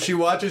funny. So if she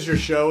watches your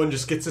show and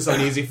just gets this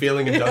uneasy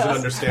feeling and doesn't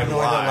understand No,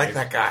 why. I don't like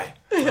that guy.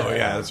 Oh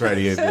yeah, that's right.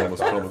 He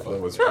almost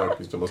totally Sorry,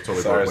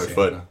 broke my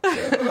foot.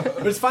 Sienna.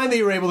 But it's fine that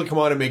you were able to come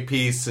on and make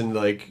peace and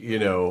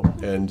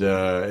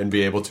and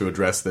be able to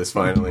address this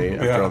finally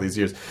after all these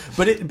years.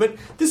 But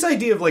this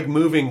idea of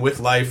moving with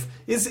life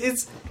it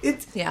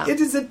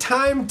is a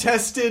time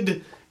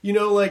tested.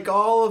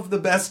 All of the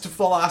best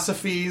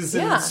philosophies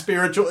and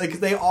spiritual,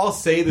 they all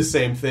say the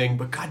same thing,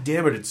 but god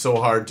damn it, it's so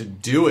hard to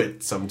do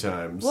it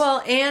sometimes.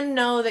 Well, and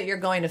know that you're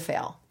going to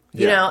fail.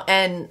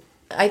 And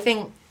I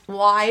think,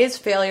 why is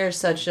failure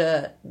such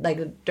a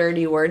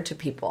dirty word to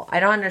people? I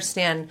don't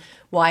understand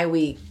why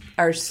we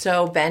are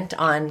so bent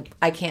on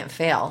I can't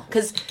fail.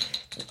 Because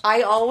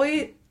I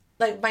always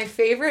my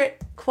favorite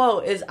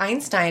quote is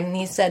Einstein, and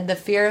he said the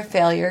fear of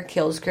failure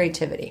kills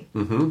creativity.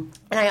 Mm-hmm.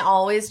 And I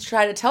always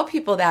try to tell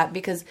people that,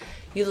 because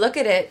you look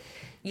at it,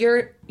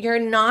 you're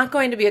not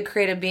going to be a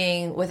creative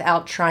being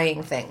without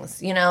trying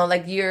things. You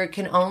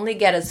can only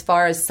get as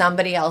far as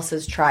somebody else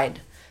has tried.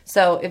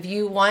 So if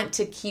you want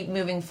to keep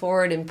moving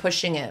forward and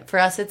pushing it, for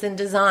us it's in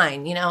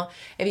design,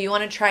 if you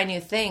want to try new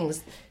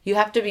things, you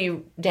have to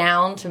be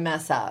down to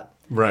mess up.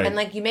 Right.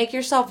 And you make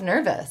yourself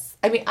nervous.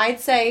 I mean, I'd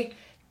say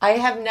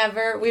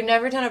we've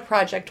never done a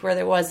project where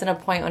there wasn't a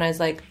point when I was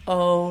like,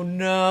 oh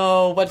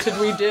no, what should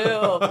we do?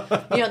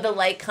 The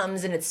light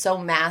comes and it's so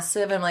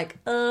massive. I'm like,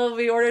 oh,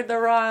 we ordered the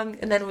wrong.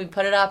 And then we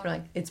put it up and I'm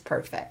like, it's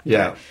perfect.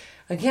 Yeah.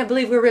 I can't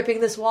believe we're ripping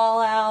this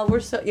wall out.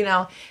 We're so,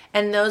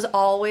 and those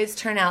always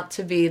turn out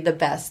to be the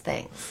best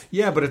things.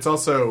 Yeah, but it's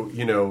also,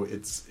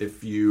 it's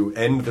if you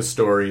end the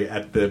story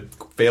at the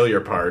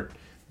failure part,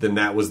 then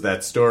that was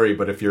that story.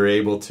 But if you're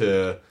able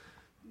to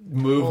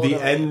move the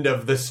end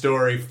of the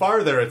story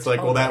farther, it's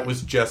well, that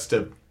was just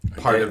a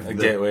part of the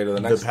gateway to the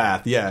next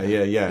path. Yeah,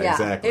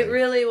 exactly. It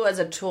really was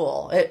a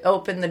tool. It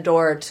opened the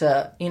door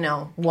to,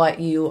 what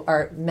you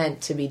are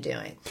meant to be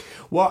doing.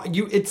 Well,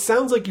 it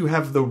sounds like you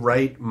have the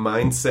right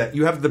mindset.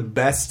 You have the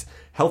best,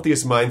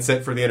 healthiest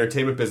mindset for the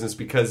entertainment business,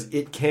 because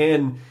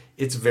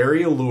it's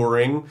very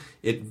alluring.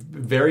 It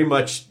very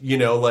much,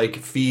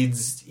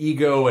 feeds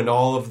ego and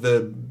all of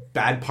the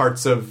bad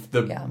parts of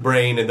the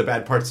brain and the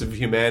bad parts of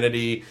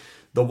humanity.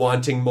 the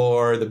wanting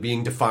more, the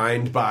being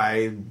defined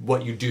by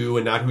what you do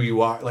and not who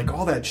you are, like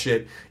all that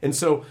shit. And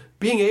so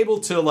being able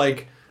to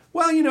like,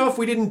 well, you know, if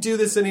we didn't do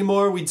this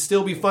anymore, we'd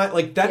still be fine.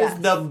 Like that is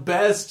the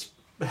best,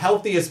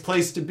 healthiest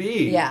place to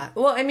be. Yeah.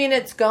 Well, I mean,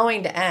 it's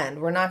going to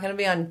end. We're not going to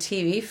be on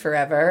TV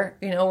forever.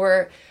 You know,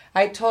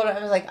 I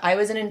was like, I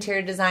was in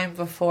interior design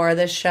before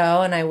this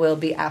show, and I will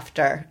be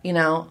after, you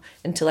know,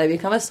 until I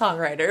become a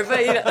songwriter.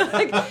 But, you know,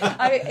 like,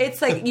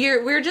 it's like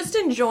we're just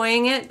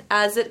enjoying it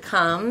as it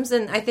comes.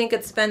 And I think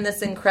it's been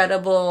this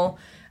incredible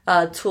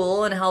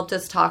tool and helped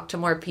us talk to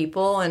more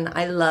people. And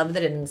I love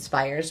that it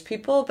inspires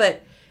people.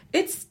 But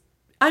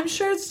I'm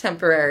sure it's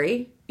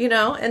temporary, you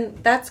know,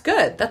 and that's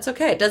good. That's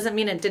okay. It doesn't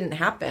mean it didn't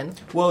happen.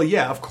 Well,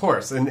 yeah, of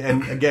course. And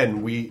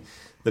again,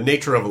 the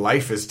nature of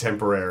life is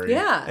temporary.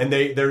 Yeah. And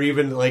they're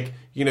even like,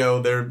 you know,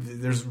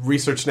 there's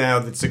research now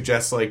that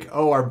suggests like,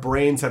 oh, our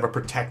brains have a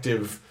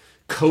protective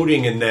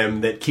coating in them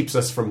that keeps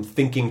us from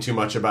thinking too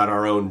much about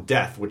our own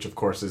death, which of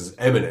course is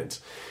imminent.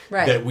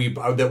 Right. That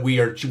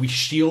we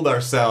shield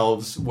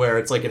ourselves where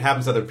it's like it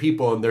happens to other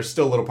people and there's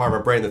still a little part of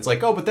our brain that's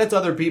like, oh, but that's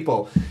other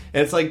people.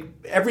 And it's like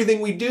everything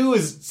we do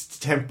is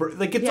temporary.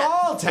 Like it's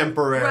all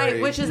temporary.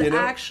 Right, which is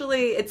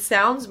actually, it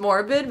sounds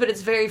morbid, but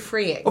it's very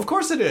freeing. Of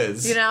course it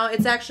is. You know,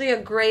 it's actually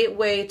a great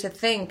way to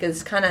think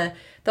is kind of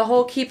the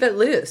whole keep it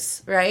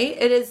loose, right?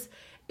 It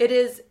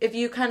is if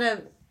you kind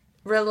of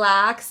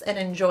relax and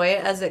enjoy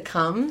it as it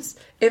comes,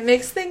 it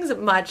makes things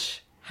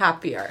much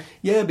happier.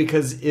 Yeah,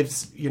 because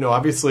it's, you know,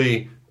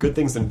 obviously good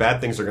things and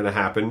bad things are going to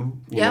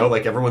happen. You know,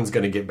 like everyone's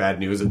going to get bad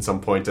news at some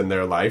point in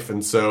their life.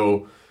 And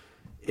so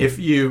if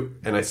you,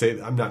 and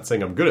I'm not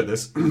saying I'm good at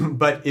this,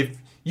 but if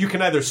you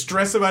can either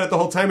stress about it the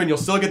whole time and you'll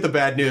still get the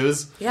bad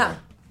news. Yeah.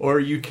 Or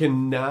you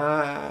can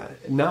not,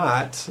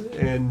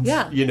 and,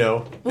 you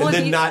know, well, and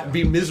then not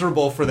be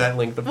miserable for that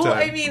length of time. Well,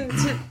 I mean,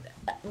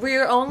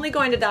 we're only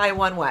going to die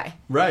one way.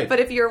 Right.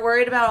 But if you're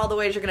worried about all the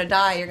ways you're going to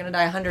die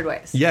 100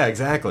 ways. Yeah,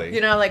 exactly.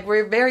 You know, like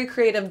we're very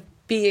creative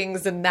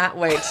beings in that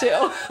way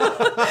too.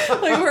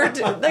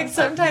 like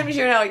sometimes,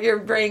 you know, your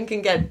brain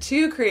can get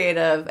too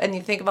creative and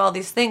you think of all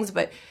these things,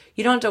 but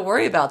you don't have to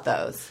worry about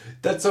those.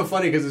 That's so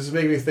funny because it's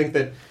making me think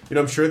that, you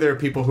know, I'm sure there are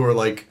people who are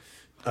like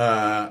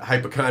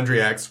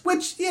hypochondriacs,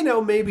 which, you know,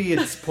 maybe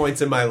it's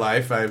points in my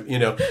life, but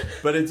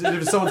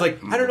if someone's like,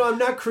 I don't know, I'm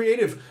not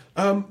creative,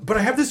 but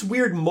I have this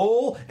weird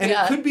mole and it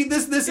could be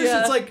this,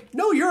 it's like,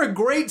 no, you're a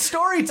great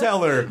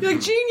storyteller. You're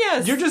like,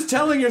 genius. You're just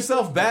telling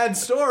yourself bad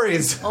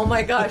stories. Oh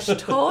my gosh,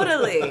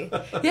 totally.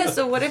 Yeah,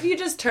 so what if you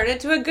just turn it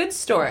to a good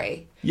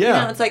story? Yeah. You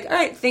know, it's like, all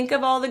right, think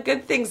of all the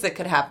good things that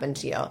could happen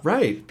to you.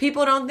 Right.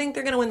 People don't think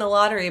they're going to win the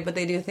lottery, but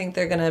they do think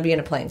they're going to be in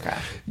a plane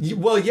crash.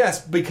 Well,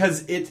 yes,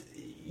 because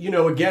you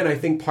know, again, I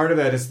think part of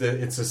that is that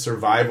it's a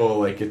survival,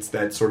 like it's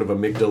that sort of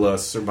amygdala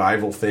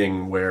survival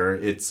thing where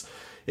it's,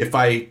 if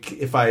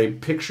I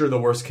picture the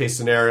worst case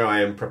scenario,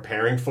 I am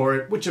preparing for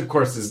it, which of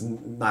course is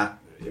not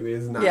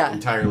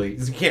entirely,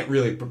 you can't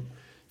really,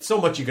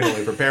 so much you can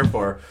only prepare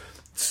for.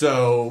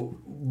 So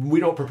we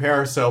don't prepare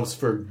ourselves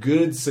for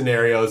good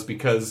scenarios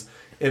because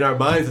in our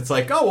minds it's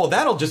like, oh, well,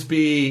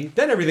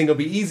 then everything will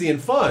be easy and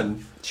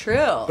fun.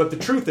 True. But the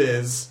truth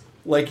is,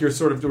 like we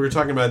were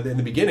talking about in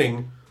the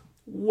beginning,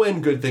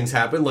 when good things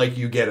happen, like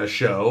you get a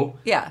show,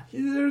 there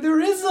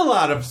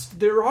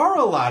are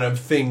a lot of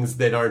things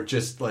that aren't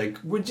just like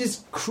we're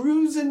just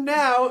cruising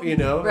now, you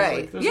know,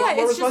 right? Like, there's a lot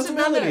more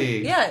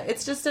responsibility.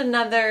 It's just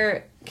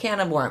another can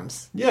of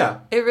worms. Yeah,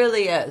 it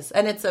really is,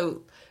 and it's a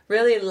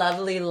really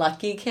lovely,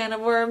 lucky can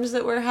of worms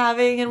that we're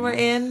having and we're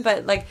in.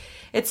 But like,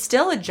 it's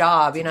still a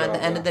job, you know. At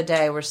the end of the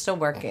day, we're still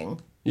working.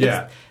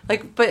 Yeah.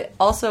 But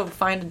also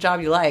find a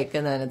job you like,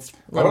 and then it's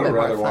a little bit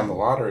more fun. I would rather won the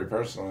lottery,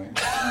 personally.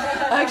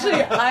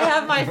 Actually, I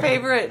have my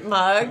favorite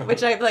mug,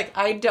 which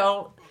I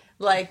don't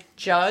like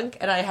junk,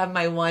 and I have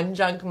my one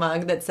junk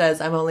mug that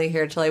says, I'm only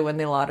here till I win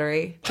the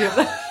lottery.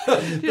 But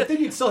then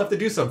you'd still have to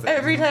do something.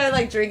 Every time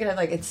I drink it, I'm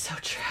like, it's so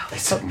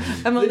true.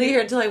 I'm only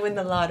here till I win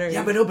the lottery.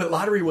 Yeah, but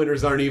lottery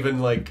winners aren't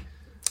even like...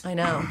 I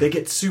know. They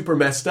get super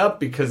messed up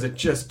because it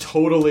just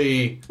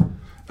totally...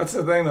 That's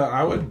the thing, that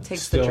I would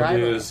still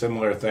do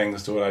similar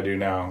things to what I do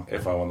now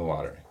if I won the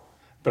lottery.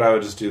 But I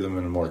would just do them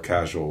in a more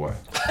casual way.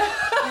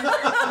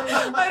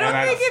 I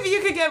don't think if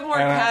you could get more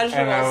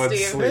casual,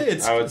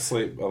 Steve. I would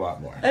sleep a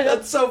lot more.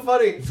 That's so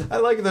funny. I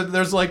like that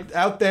there's like,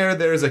 out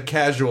there's a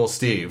casual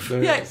Steve.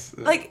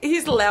 Like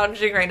he's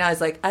lounging right now.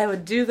 He's like, I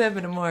would do them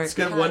in a more He's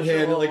got one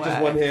hand, like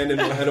just one hand in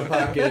a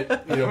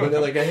pocket, you know, but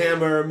then like a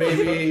hammer,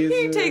 maybe.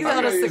 He takes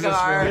out a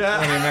cigar.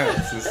 20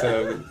 minutes.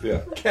 So,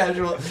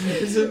 Casual.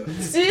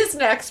 Steve's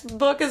next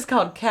book is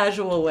called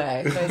Casual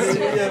Way.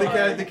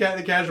 The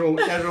casual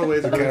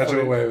ways of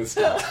casual way with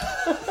Steve.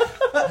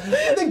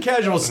 And then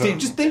casual Steve.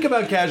 Just think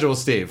about casual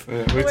Steve.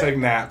 Yeah, we take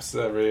naps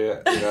every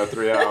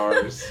 3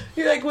 hours.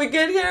 You're like, we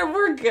get here,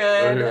 we're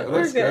good.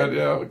 We're good.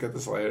 Yeah, we'll get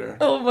this later.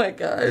 Oh my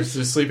gosh. It's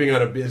just sleeping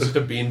on just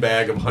a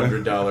beanbag of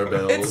 $100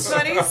 bills. It's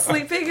funny.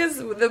 Sleeping is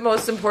the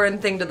most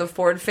important thing to the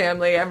Ford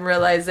family. I'm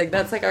realizing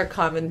that's like our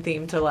common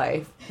theme to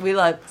life. We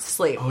love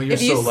sleep. Oh, you're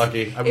so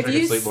lucky. I wish I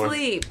could sleep more. If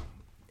you sleep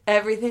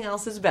everything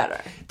else is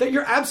better. That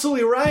you're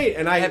absolutely right,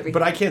 and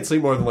but I can't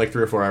sleep more than like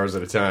 3 or 4 hours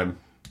at a time.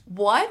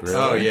 What? Really?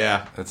 Oh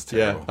yeah, That's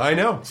terrible. Yeah, I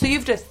know. So you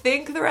have to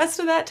think the rest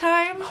of that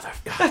time?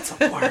 That's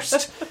the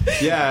worst.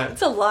 Yeah,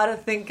 It's a lot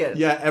of thinking.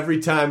 yeah. Every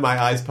time my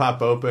eyes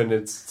pop open,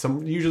 it's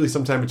usually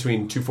sometime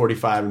between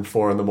 2:45 and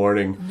 4 in the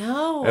morning.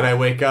 No. And I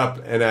wake up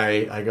and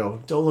I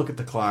go, don't look at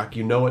the clock.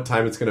 You know what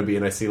time it's going to be,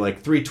 and I see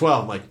like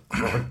 3:12. I'm like,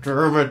 oh,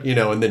 damn it,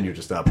 and then you're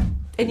just up.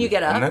 And you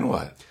get up? And then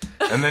what?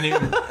 And then you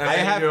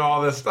do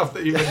all this stuff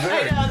that you've been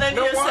doing. I know, then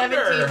you have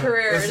 17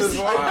 careers. This is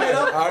why.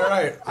 All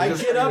right. I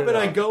get up and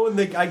I go in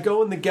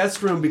the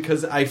guest room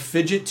because I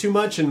fidget too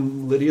much,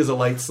 and Lydia's a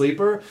light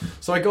sleeper.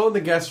 So I go in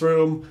the guest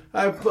room.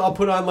 I'll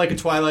put on like a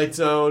Twilight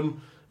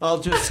Zone. I'll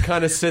just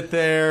kind of sit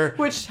there.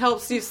 Which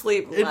helps you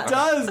sleep It less.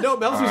 does. No,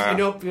 it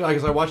helps me.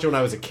 Because I watched it when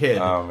I was a kid.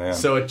 Oh, man.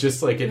 So it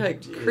just like You're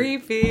like,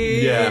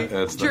 creepy. Yeah.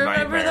 It's Do you the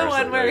remember the nightmares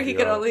one that where wake he you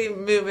could up. only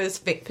move his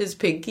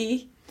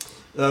pinky?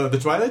 The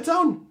Twilight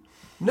Zone?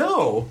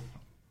 No.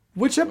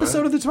 Which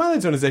episode of the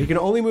Twilight Zone is that? He can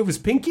only move his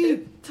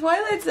pinky?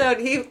 Twilight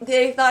Zone.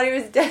 They thought he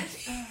was dead.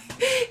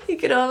 He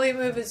could only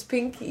move his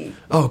pinky.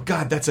 Oh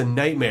God, that's a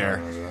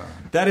nightmare.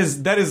 That is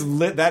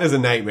a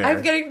nightmare.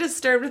 I'm getting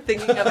disturbed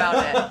thinking about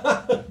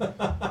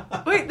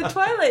it. Wait, the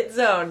Twilight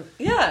Zone.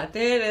 Yeah.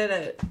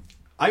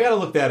 I gotta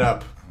look that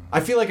up.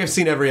 I feel like I've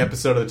seen every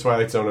episode of the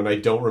Twilight Zone, and I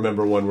don't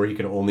remember one where he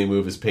can only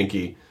move his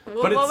pinky.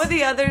 What were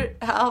the other?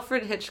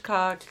 Alfred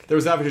Hitchcock. There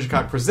was Alfred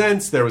Hitchcock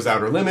Presents. There was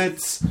Outer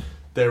Limits.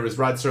 There was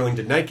Rod Serling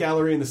Did Night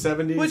Gallery in the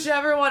 70s.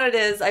 Whichever one it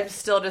is, I'm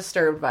still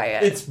disturbed by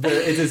it. It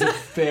is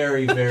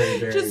very, very,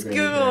 very, Just very,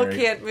 Google very-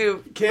 can't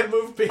move. Can't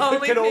move pinky.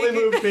 Only Can only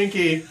pinky. move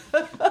pinky.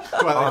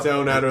 Twilight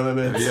Zone, Outer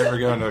Limits. If you ever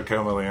go into a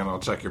coma, Leanne, I'll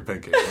check your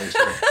pinky. Make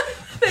sure.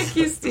 Thank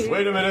you, Steve.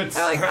 Wait a minute.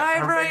 I'm like,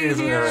 I'm right pinky's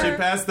in there. She here.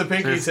 passed the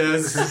pinky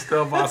test. She's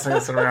still bossing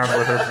us around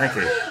with her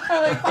pinky.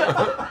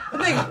 I'm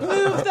like,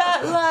 move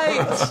that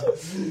light.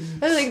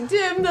 I'm like,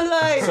 dim the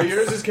light. So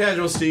yours is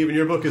Casual Steve, and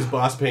your book is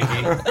Boss Pinky.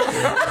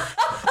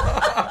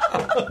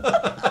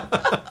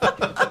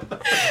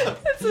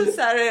 It's a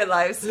Saturday Night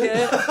Live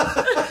skit.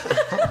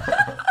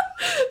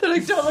 They're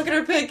like, don't look at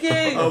her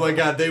pinky. Oh my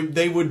God,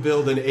 they would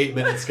build an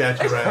 8-minute sketch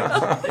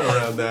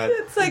around that.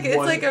 It's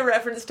like a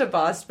reference to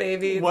Boss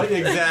Baby. What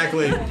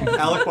exactly?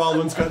 Alec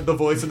Baldwin's got the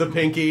voice of the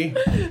pinky.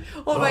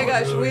 Oh my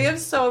gosh, we have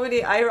so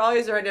many. I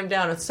always write them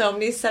down. So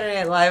many Saturday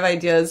Night Live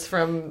ideas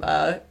from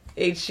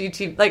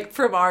HGTV, like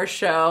from our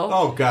show.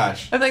 Oh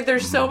gosh, I'm like,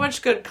 there's so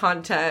much good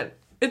content.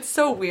 It's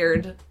so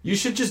weird. you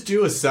should just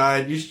do a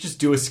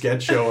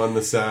sketch show on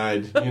the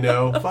side.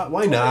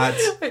 Why not?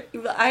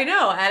 I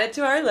know. Add it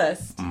to our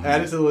list.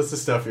 Add it to the list of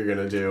stuff you're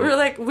gonna do. We're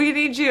like, we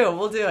need you.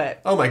 We'll do it.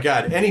 Oh my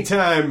God,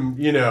 anytime.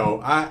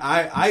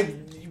 I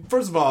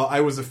first of all, I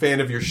was a fan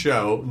of your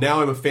show.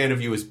 Now I'm a fan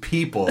of you as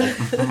people.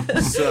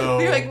 So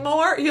You're like,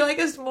 more? You like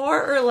us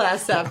more or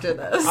less after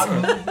this?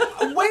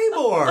 way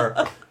more.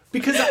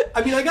 Because,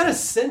 I got a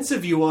sense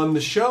of you on the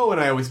show, and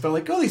I always felt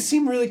like, oh, they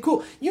seem really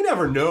cool. You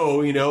never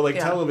know, Yeah.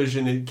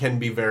 television it can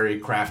be very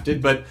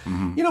crafted. But,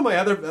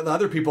 the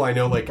other people I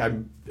know, like,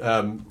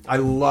 I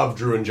love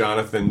Drew and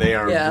Jonathan. They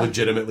are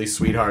legitimately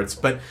sweethearts.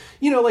 But,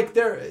 any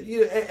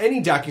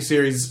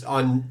docuseries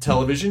on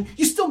television,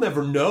 you still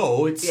never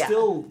know. It's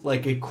still,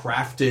 like, a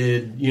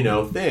crafted,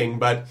 thing.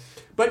 But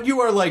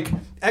you are, like,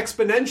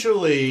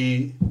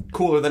 exponentially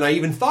cooler than I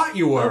even thought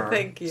you were. Oh,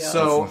 thank you.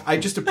 So I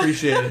just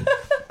appreciate it.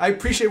 I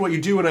appreciate what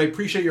you do, and I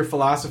appreciate your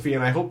philosophy,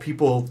 and I hope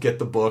people get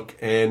the book.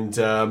 And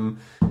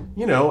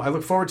I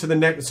look forward to the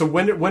next. So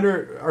when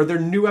are there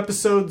new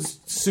episodes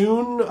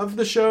soon of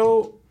the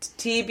show?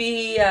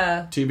 TBD.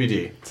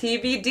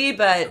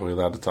 But Are we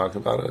allowed to talk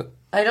about it?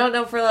 I don't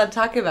know if we're allowed to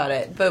talk about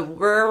it. But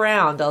we're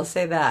around. I'll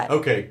say that.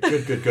 Okay,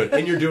 good.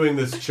 And you're doing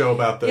this show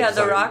about the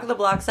The Rock of the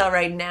Block's out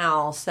right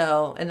now.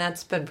 And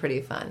that's been pretty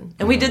fun.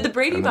 And we did the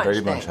Brady And the Bunch Brady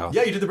thing. Bunch house.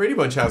 Yeah, you did the Brady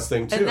Bunch house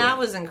thing too. And that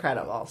was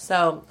incredible.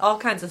 So all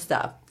kinds of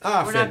stuff.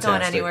 Ah, we're not going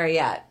fantastic. anywhere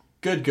yet.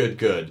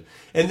 Good.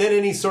 And then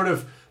any sort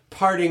of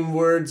parting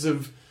words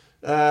of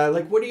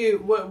what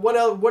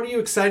are you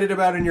excited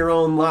about in your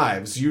own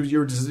lives?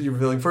 You're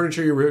building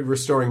furniture. You're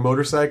restoring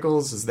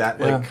motorcycles. Is that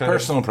like kind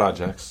personal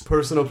projects?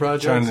 Personal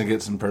projects. Trying to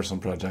get some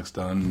personal projects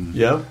done.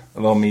 Yeah. A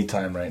little me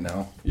time right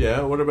now.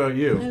 Yeah. What about I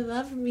you?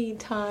 love me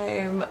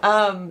time.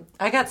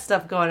 I got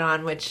stuff going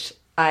on which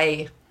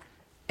I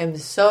am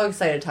so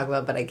excited to talk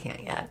about, but I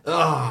can't yet.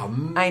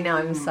 Oh, I know.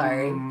 I'm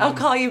sorry. I'll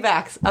call you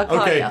back. I'll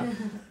call okay. you.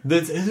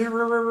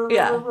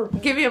 Yeah.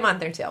 Give me a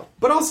month or two.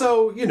 But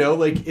also,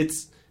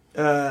 it's.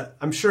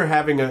 I'm sure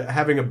having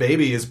a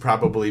baby has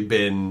probably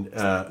been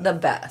The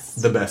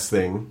best. the best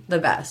thing. The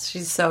best.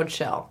 She's so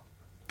chill.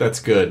 That's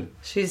good.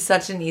 She's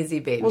such an easy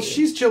baby. Well,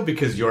 she's chill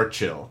because you're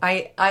chill.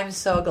 I'm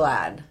so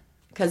glad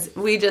because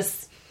we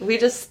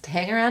just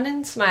hang around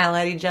and smile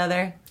at each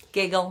other,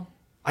 giggle.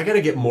 I got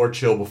to get more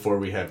chill before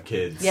we have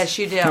kids. Yes,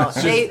 you do.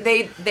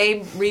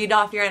 they read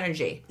off your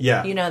energy.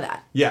 Yeah. You know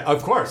that. Yeah,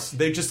 of course.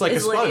 They just like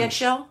Is a sponge. Lydia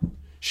chill?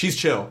 She's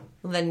chill.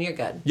 Well, then you're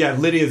good. Yeah,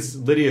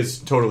 Lydia's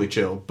totally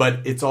chill,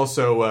 but it's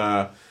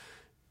also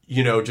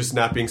just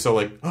not being so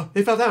like, oh,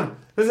 they fell down.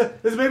 Is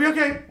the baby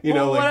okay?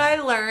 What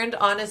I learned,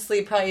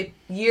 honestly, probably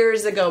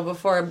years ago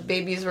before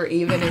babies were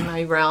even in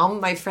my realm,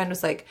 my friend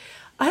was like,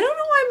 I don't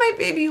know why my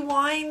baby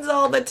whines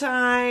all the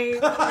time.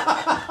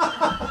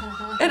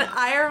 And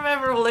I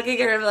remember looking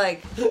at her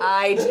like,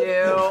 I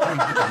do.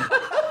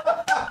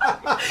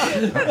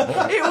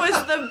 It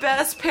was the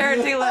best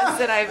parenting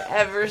lesson I've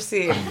ever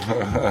seen.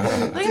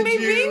 Like, my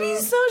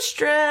baby's so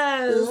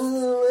stressed.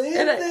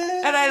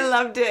 And I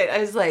loved it. I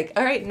was like,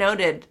 all right,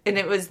 noted. And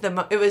it was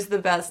the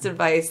best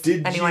advice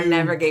anyone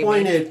ever gave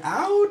me. Did you point it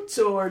out,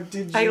 or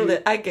did you?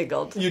 I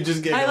giggled. You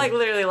just giggled. I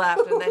literally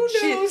laughed, and then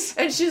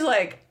she's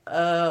like,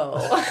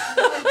 oh.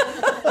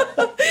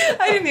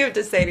 I didn't even have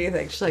to say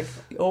anything. She's like,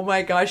 oh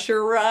my gosh,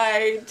 you're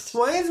right.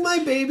 Why does my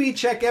baby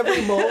check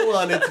every mole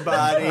on its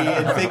body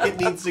and think it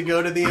needs to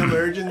go to the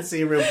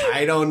emergency room?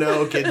 I don't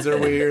know. Kids are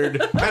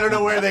weird. I don't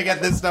know where they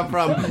get this stuff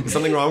from. Is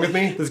something wrong with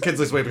me? This kid's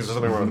like, wait, there's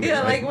something wrong with me.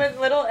 Yeah, like when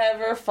little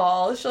Ever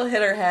falls, she'll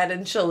hit her head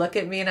and she'll look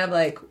at me and I'm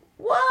like,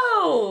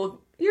 whoa,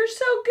 you're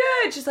so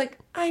good. She's like,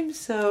 I'm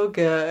so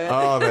good.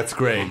 Oh, that's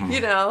great.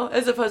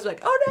 As opposed to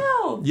like, oh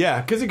no.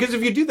 Yeah, because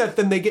if you do that,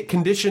 then they get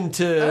conditioned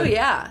to... Oh,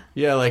 yeah.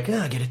 Yeah, like,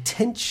 get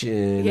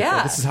attention.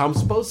 Yeah. This is how I'm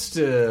supposed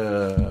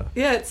to...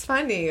 Yeah, it's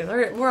funny.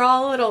 We're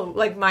all little,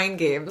 like, mind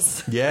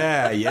games.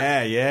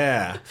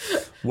 Yeah.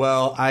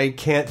 Well, I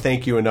can't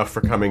thank you enough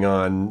for coming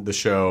on the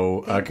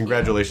show.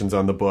 Congratulations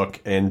on the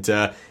book. And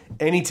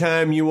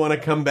anytime you want to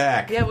come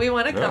back... Yeah, we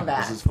want to come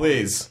back.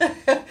 Please.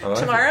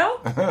 Tomorrow?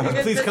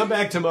 Please come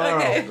back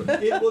tomorrow. Okay.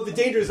 The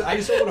danger is I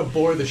just don't want to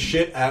bore the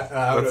shit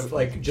out of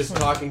like just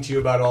talking to you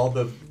about all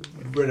the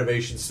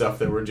renovation stuff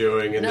that we're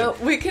doing. And no,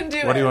 we can do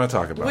it. What do you want to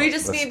talk about?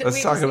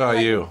 Let's talk about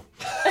you.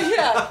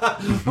 Yeah.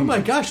 Oh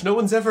my gosh, no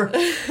one's ever...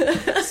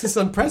 This is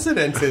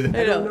unprecedented.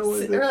 I don't know.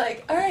 We're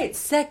like, all right,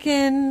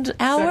 second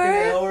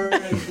hour. We're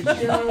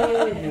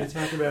going to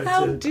talk about...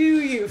 How do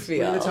you feel?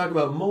 We're going to talk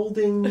about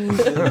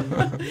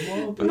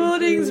moldings.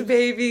 Moldings,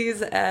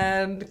 babies,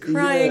 and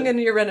crying in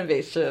your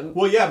renovation.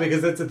 Well, yeah,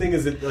 because that's the thing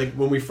is that like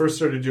when we first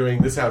started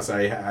doing this house,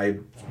 I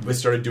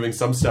started doing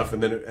some stuff,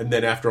 and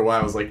then after a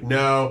while I was like,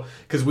 no,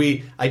 because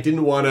I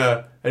didn't want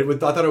to... I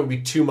thought it would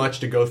be too much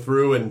to go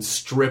through and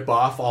strip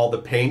off all the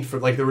paint for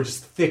like there were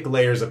just thick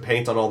layers of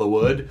paint on all the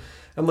wood.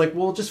 I'm like,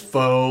 well, just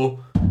faux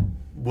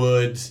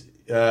wood,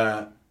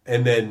 and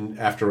then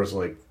afterwards,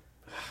 like,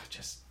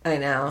 I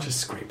know, just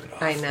scrape it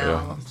off. I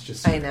know, yeah.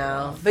 I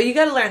know. But you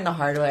got to learn the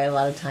hard way a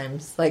lot of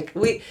times. Like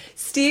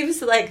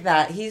Steve's like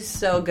that. He's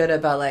so good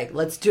about like,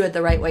 let's do it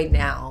the right way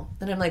now.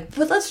 And I'm like,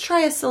 but let's try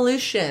a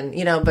solution,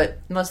 But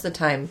most of the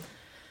time,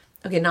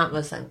 okay, not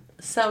most of the time.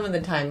 Some of the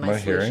time, my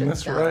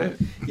solution's dumb. Right?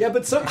 Yeah,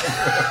 but some...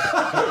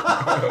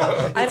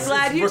 I'm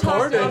glad you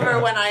talked over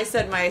when I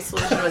said my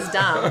solution was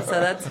dumb, so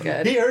that's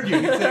good. He heard you.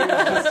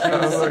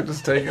 I was like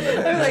just taking it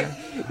in. I'm like,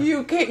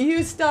 you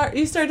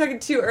started talking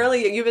too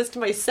early. You missed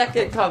my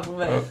second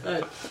compliment.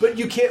 But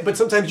you can't. But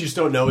sometimes you just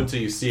don't know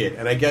until you see it.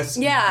 And I guess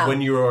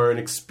when you are an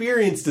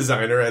experienced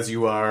designer, as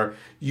you are,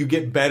 you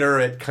get better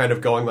at kind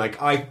of going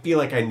like, I feel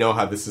like I know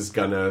how this is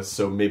gonna.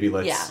 So maybe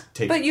let's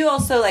take. But you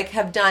also like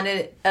have done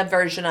a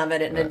version of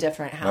it in a different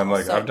house. I'm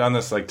like, I've done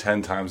this like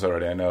 10 times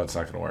already. I know it's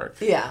not going to work.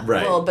 Yeah,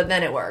 right. Well, but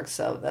then it works,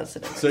 so that's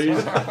it. So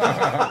you.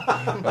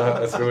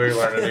 That's when we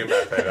learn a new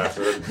method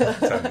after the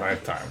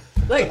 9th time.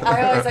 Like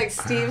I always like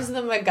Steve's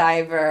the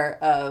MacGyver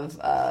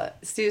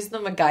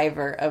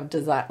of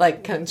design,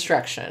 like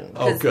construction.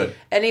 Oh, good.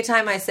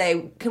 Anytime I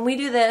say, "Can we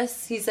do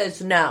this?" he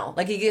says no.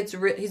 Like he's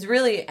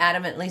really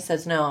adamantly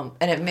says no,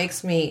 and it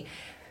makes me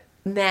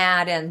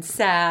mad and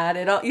sad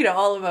and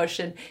all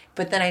emotion.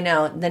 But then I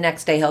know the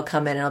next day he'll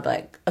come in and I'll be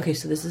like, okay,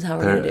 so this is how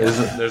we're going to do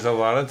it. There's a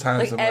lot of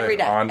times like I'm every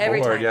like day, on every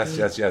board. time.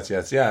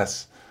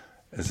 Yes.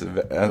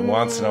 And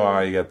once in a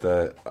while you get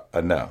a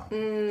no.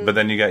 But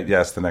then you get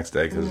yes the next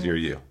day because you're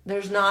you.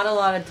 There's not a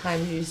lot of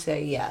times you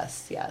say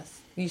yes.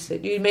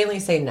 You mainly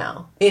say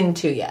no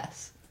into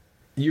yes.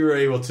 You're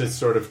able to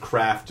sort of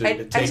craft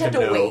and take I just have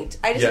to no. wait.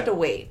 I just have to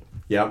wait.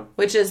 Yep.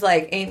 Which is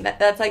like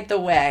that's like the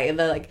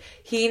way.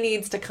 He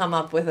needs to come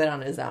up with it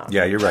on his own.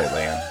 Yeah, you're right,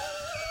 Leanne.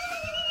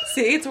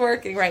 See, it's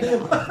working right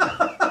now.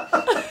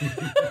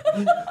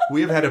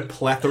 We have had a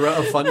plethora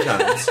of fun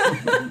times.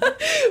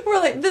 We're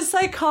like, the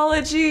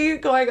psychology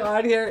going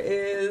on here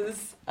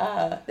is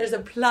there's a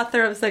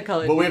plethora of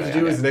psychology. What we have to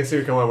do is the next time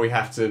we come on, we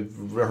have to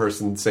rehearse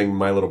and sing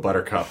My Little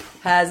Buttercup.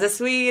 Has the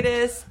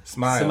sweetest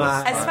Smile.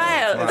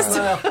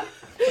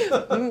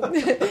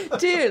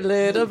 Dear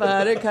little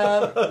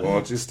buttercup,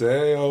 Won't you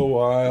stay a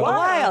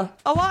while?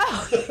 a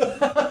while.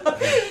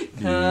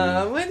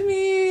 Come with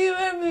me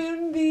where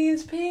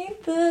moonbeams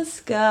paint the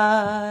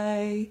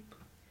sky,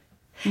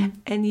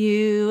 and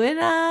you and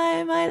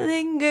I might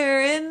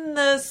linger in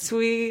the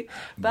sweet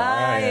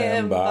by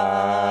and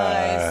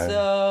by.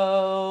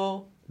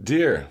 So,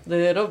 dear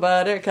little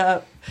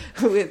buttercup,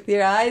 with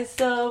your eyes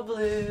so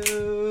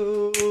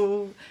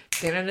blue.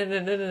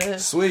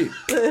 Sweet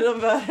little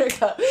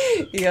buttercup,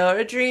 you're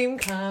a dream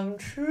come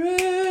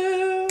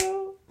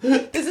true.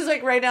 This is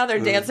like right now they're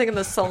dancing in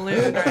the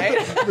saloon, right?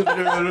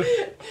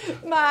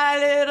 My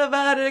little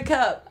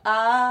buttercup,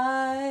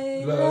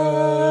 I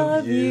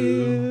love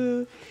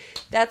you.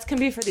 That's can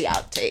be for the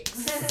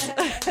outtakes.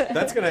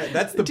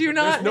 That's the. Do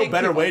not there's no make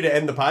better people- way to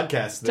end the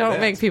podcast. Than Don't that.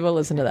 make people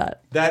listen to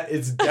that. That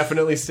is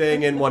definitely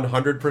staying in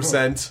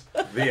 100%.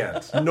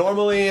 The end.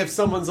 Normally, if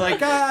someone's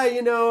like, I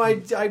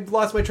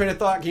lost my train of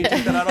thought, can you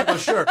take that out? I'll go,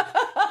 sure.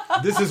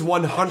 This is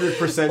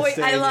 100% Wait,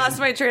 staying I lost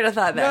in. my train of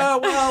thought there. No,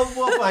 well,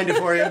 we'll find it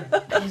for you.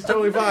 It's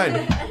totally fine.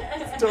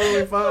 It's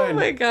totally fine. Oh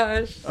my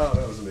gosh. Oh,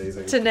 that was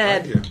amazing. To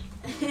Ned.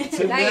 Thank you.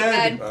 To night,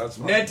 Ned. That's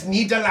fine. Ned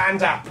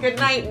Niederlander. Good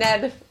night,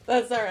 Ned.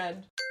 That's our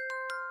end.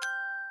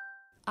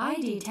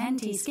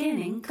 ID10T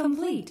scanning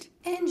complete.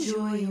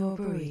 Enjoy your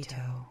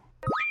burrito.